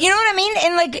 But you know what I mean?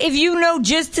 And like, if you know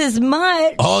just as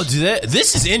much. Oh,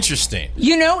 this is interesting.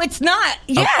 You know, it's not.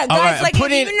 Yeah, guys, right, like,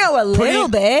 if you know a little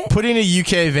bit. Putting a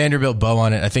UK Vanderbilt bow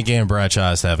on it, I think Ann Bradshaw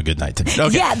has to have a good night tonight.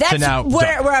 Okay, yeah, that's so now,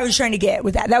 where I was trying to get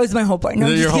with that. That was my whole point. No,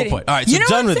 I'm your just whole kidding. point. All right, so you know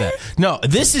done with that. No,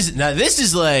 this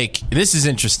is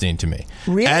interesting to me.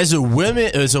 Really? As a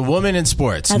woman in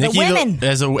sports, As a woman.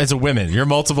 as a woman, you're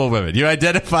multiple women. You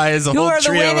identify as a whole the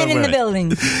trio women of in the building.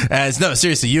 No,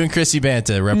 seriously, you and Chrissy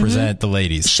Banta represent the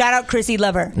ladies. Shout out Chrissy,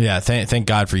 love her. Yeah, thank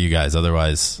God for you guys.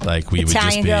 Otherwise, like we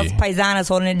Italian would just girls, paisanas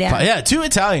holding it down. Yeah, 2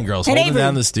 Italian girls and holding Avery.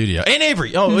 down the studio. And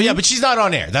Avery. Oh, yeah, but she's not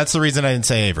on air. That's the reason I didn't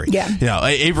say Avery. Yeah. You know,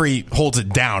 Avery holds it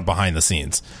down behind the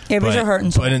scenes. Avery's a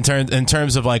hurting. But in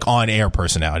terms of like on air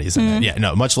personalities, yeah,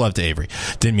 no, much love to Avery.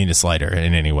 Didn't mean to slight her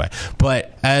in any way.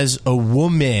 But as a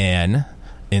woman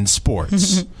in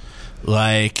sports,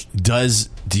 like,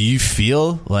 do you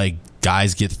feel like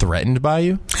guys get threatened by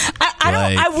you?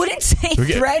 I wouldn't say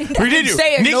threatened. I would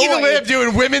say annoyed. Nikki the Lamb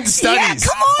doing women's studies.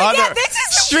 Yeah, come on. This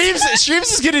is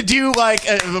Streams is gonna do like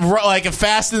a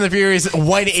Fast and the Furious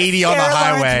 180 on the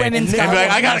highway, and be like,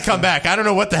 I gotta come back. I don't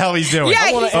know what the hell he's doing. Yeah,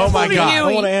 oh my god!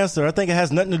 I want to answer. I think it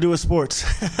has nothing to do with sports.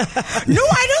 No,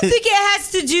 I don't think it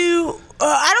has to do.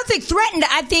 I don't think threatened.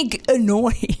 I think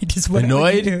annoyed is what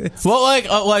annoyed. I would do. Well,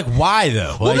 like why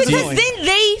though? Well, like, because then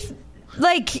they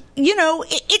like, you know,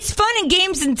 it's fun in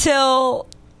games until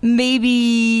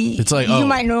maybe it's like, you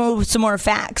might know some more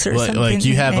facts or something. Like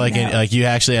you have like you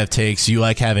actually have takes. You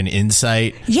like have an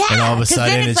insight. Yeah, and all of a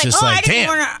sudden it's just like,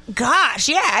 damn. Gosh,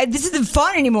 yeah, this isn't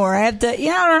fun anymore. I have to.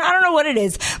 Yeah, I don't know what it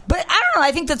is, but I don't know.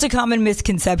 I think that's a common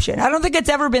misconception. I don't think it's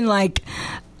ever been like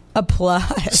a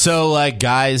plus. So like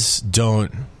guys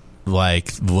don't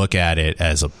like look at it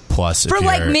as a plus for if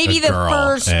like you're maybe a the girl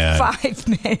first and 5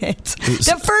 minutes,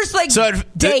 the first like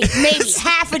date, maybe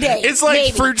half a day. It's like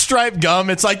maybe. fruit stripe gum.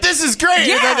 It's like, this is great,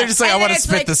 Yeah. and then they're just like, And I want to it's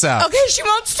spit like, this out. Okay, she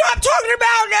won't stop talking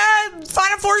about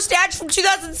Final Four stats from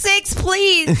 2006,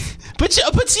 please. But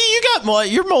see,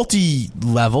 you're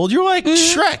multi-leveled. You're like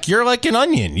Shrek. You're like an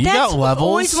onion. You got levels. I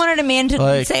always wanted a man to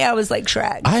Like, say I was like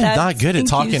Shrek. I am not good at Thank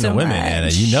talking you so to women, much. Anna.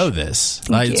 You know this.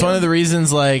 Like, it's you. one of the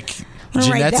reasons, like, I'm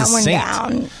gonna write Jeanette's that a one saint.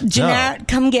 down. Jeanette,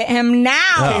 come get him now.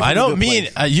 No, I don't mean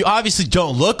you obviously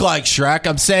don't look like Shrek.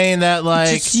 I'm saying that like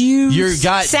Just you you've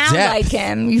got sound depth. like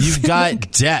him. You've got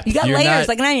depth. You got You're layers not-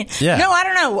 like an onion. Yeah. No, I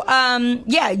don't know.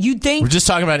 Yeah, you'd think. We're just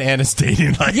talking about Anna's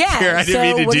dating life Yeah. here. I didn't so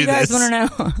mean to what do do you guys this. want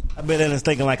to know? I bet Anna's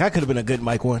thinking like I could have been a good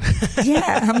Mike one.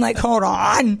 Yeah, I'm like, hold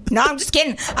on. No, I'm just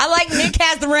kidding. I like Nick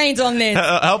has the reins on this.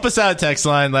 Help us out, text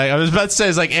line. Like I was about to say,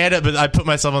 it's like Anna, but I put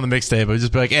myself on the mixtape. I would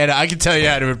just be like, Anna, I can tell you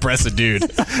how to impress a dude.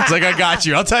 It's like, I got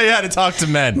you. I'll tell you how to talk to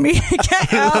men.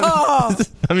 Oh.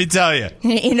 Let me tell you.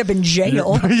 You end up in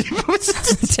jail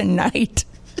tonight.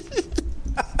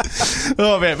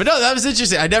 Oh man, but no, that was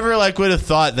interesting. I never like would have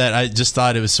thought that. I just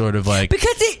thought it was sort of like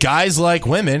guys like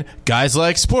women, guys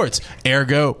like sports.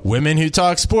 Ergo, women who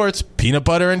talk sports, peanut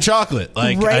butter and chocolate.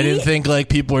 Like I Right? didn't think like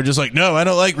people were just like, no, I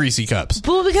don't like Reese cups.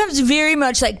 Well, it becomes very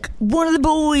much like one of the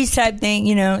boys type thing.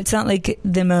 You know, it's not like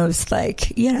the most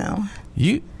like, you know.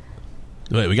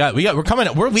 Wait, we're coming.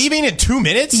 We're leaving in 2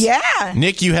 minutes. Yeah.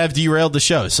 Nick, you have derailed the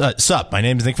show. Sup? My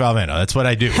name is Nick Falvano. That's what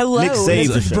I do. Hello, Nick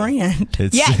saved this the is show. Brand.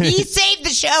 It's- Yeah, he saved the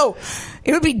show.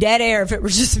 It would be dead air if it were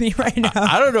just me right now.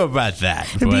 I don't know about that.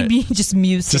 It would but be me just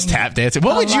musing. just tap dancing.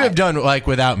 What would you have done like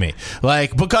without me?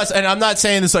 Like because, and I'm not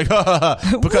saying this like because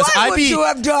What I'd would be. you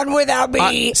have done without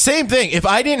me? Same thing. If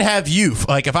I didn't have you,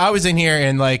 like if I was in here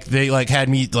and like they like had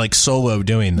me like solo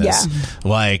doing this,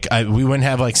 like we wouldn't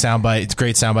have like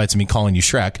great sound bites of me calling you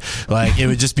Shrek. Like it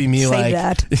would just be me Say like.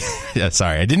 that. Yeah,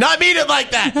 sorry, I did not mean it like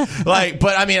that. Like,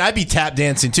 but I mean, I'd be tap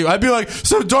dancing too. I'd be like,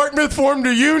 so Dartmouth formed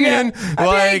a union. I'd be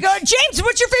like, James,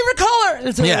 what's your favorite color?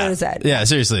 That's what I would have said. Yeah,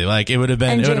 seriously, like it would have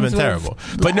been And James terrible.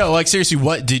 But no, like seriously,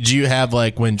 what did you have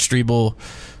like when Strebel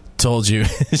told you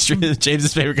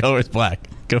James's favorite color is black.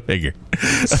 Go figure.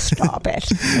 Stop it.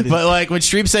 But like when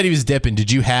Streep said he was dipping,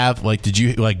 did you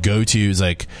go to? Is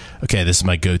like, okay, this is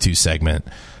my go-to segment.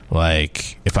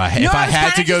 Like if I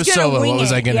had to go solo, what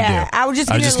was I going to do? I was just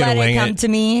going to let it come to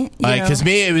me. Like because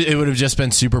me, it would have just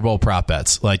been Super Bowl prop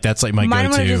bets. Like that's like my Mine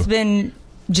go-to. Mine would have just been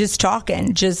just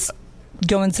talking, just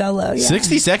going solo. Yeah.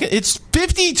 60 seconds. It's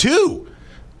 52.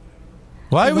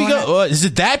 Why we go? Is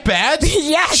it that bad?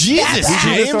 Yes. Jesus,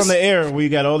 James. Just on the air, we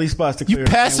got all these spots to clear. You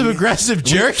passive aggressive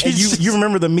jerk. And you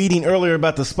remember the meeting earlier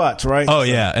about the spots, right? Oh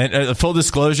yeah. And full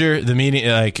disclosure, the meeting.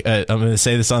 I'm going to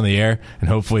say this on the air, and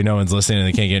hopefully no one's listening and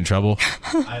they can't get in trouble.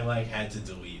 I had to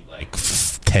delete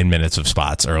 10 minutes of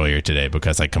spots earlier today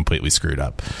because I completely screwed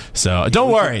up. So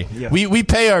don't worry. Yeah. We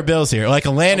pay our bills here. Like a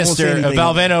Lannister,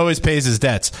 Valvano always pays his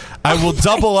debts. I will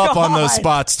double up on those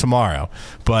spots tomorrow.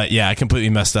 But yeah, I completely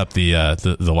messed up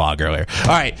the log earlier. All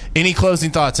right. Any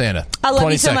closing thoughts, Anna? I love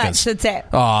you so much. That's it.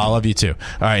 Oh, I love you too.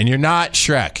 All right. And you're not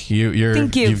Shrek.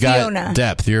 You've got Fiona.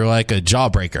 Depth. You're like a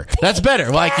jawbreaker. That's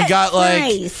better. Like you got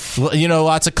nice.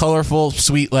 Lots of colorful,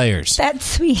 sweet layers. That's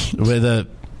sweet. With a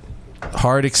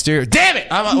hard exterior. Damn it!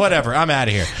 Whatever. I'm out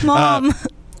of here. Mom,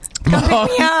 come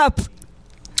pick me up.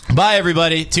 Bye,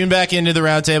 everybody. Tune back into the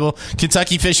Roundtable.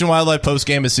 Kentucky Fish and Wildlife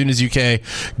postgame as soon as UK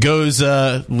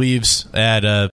leaves at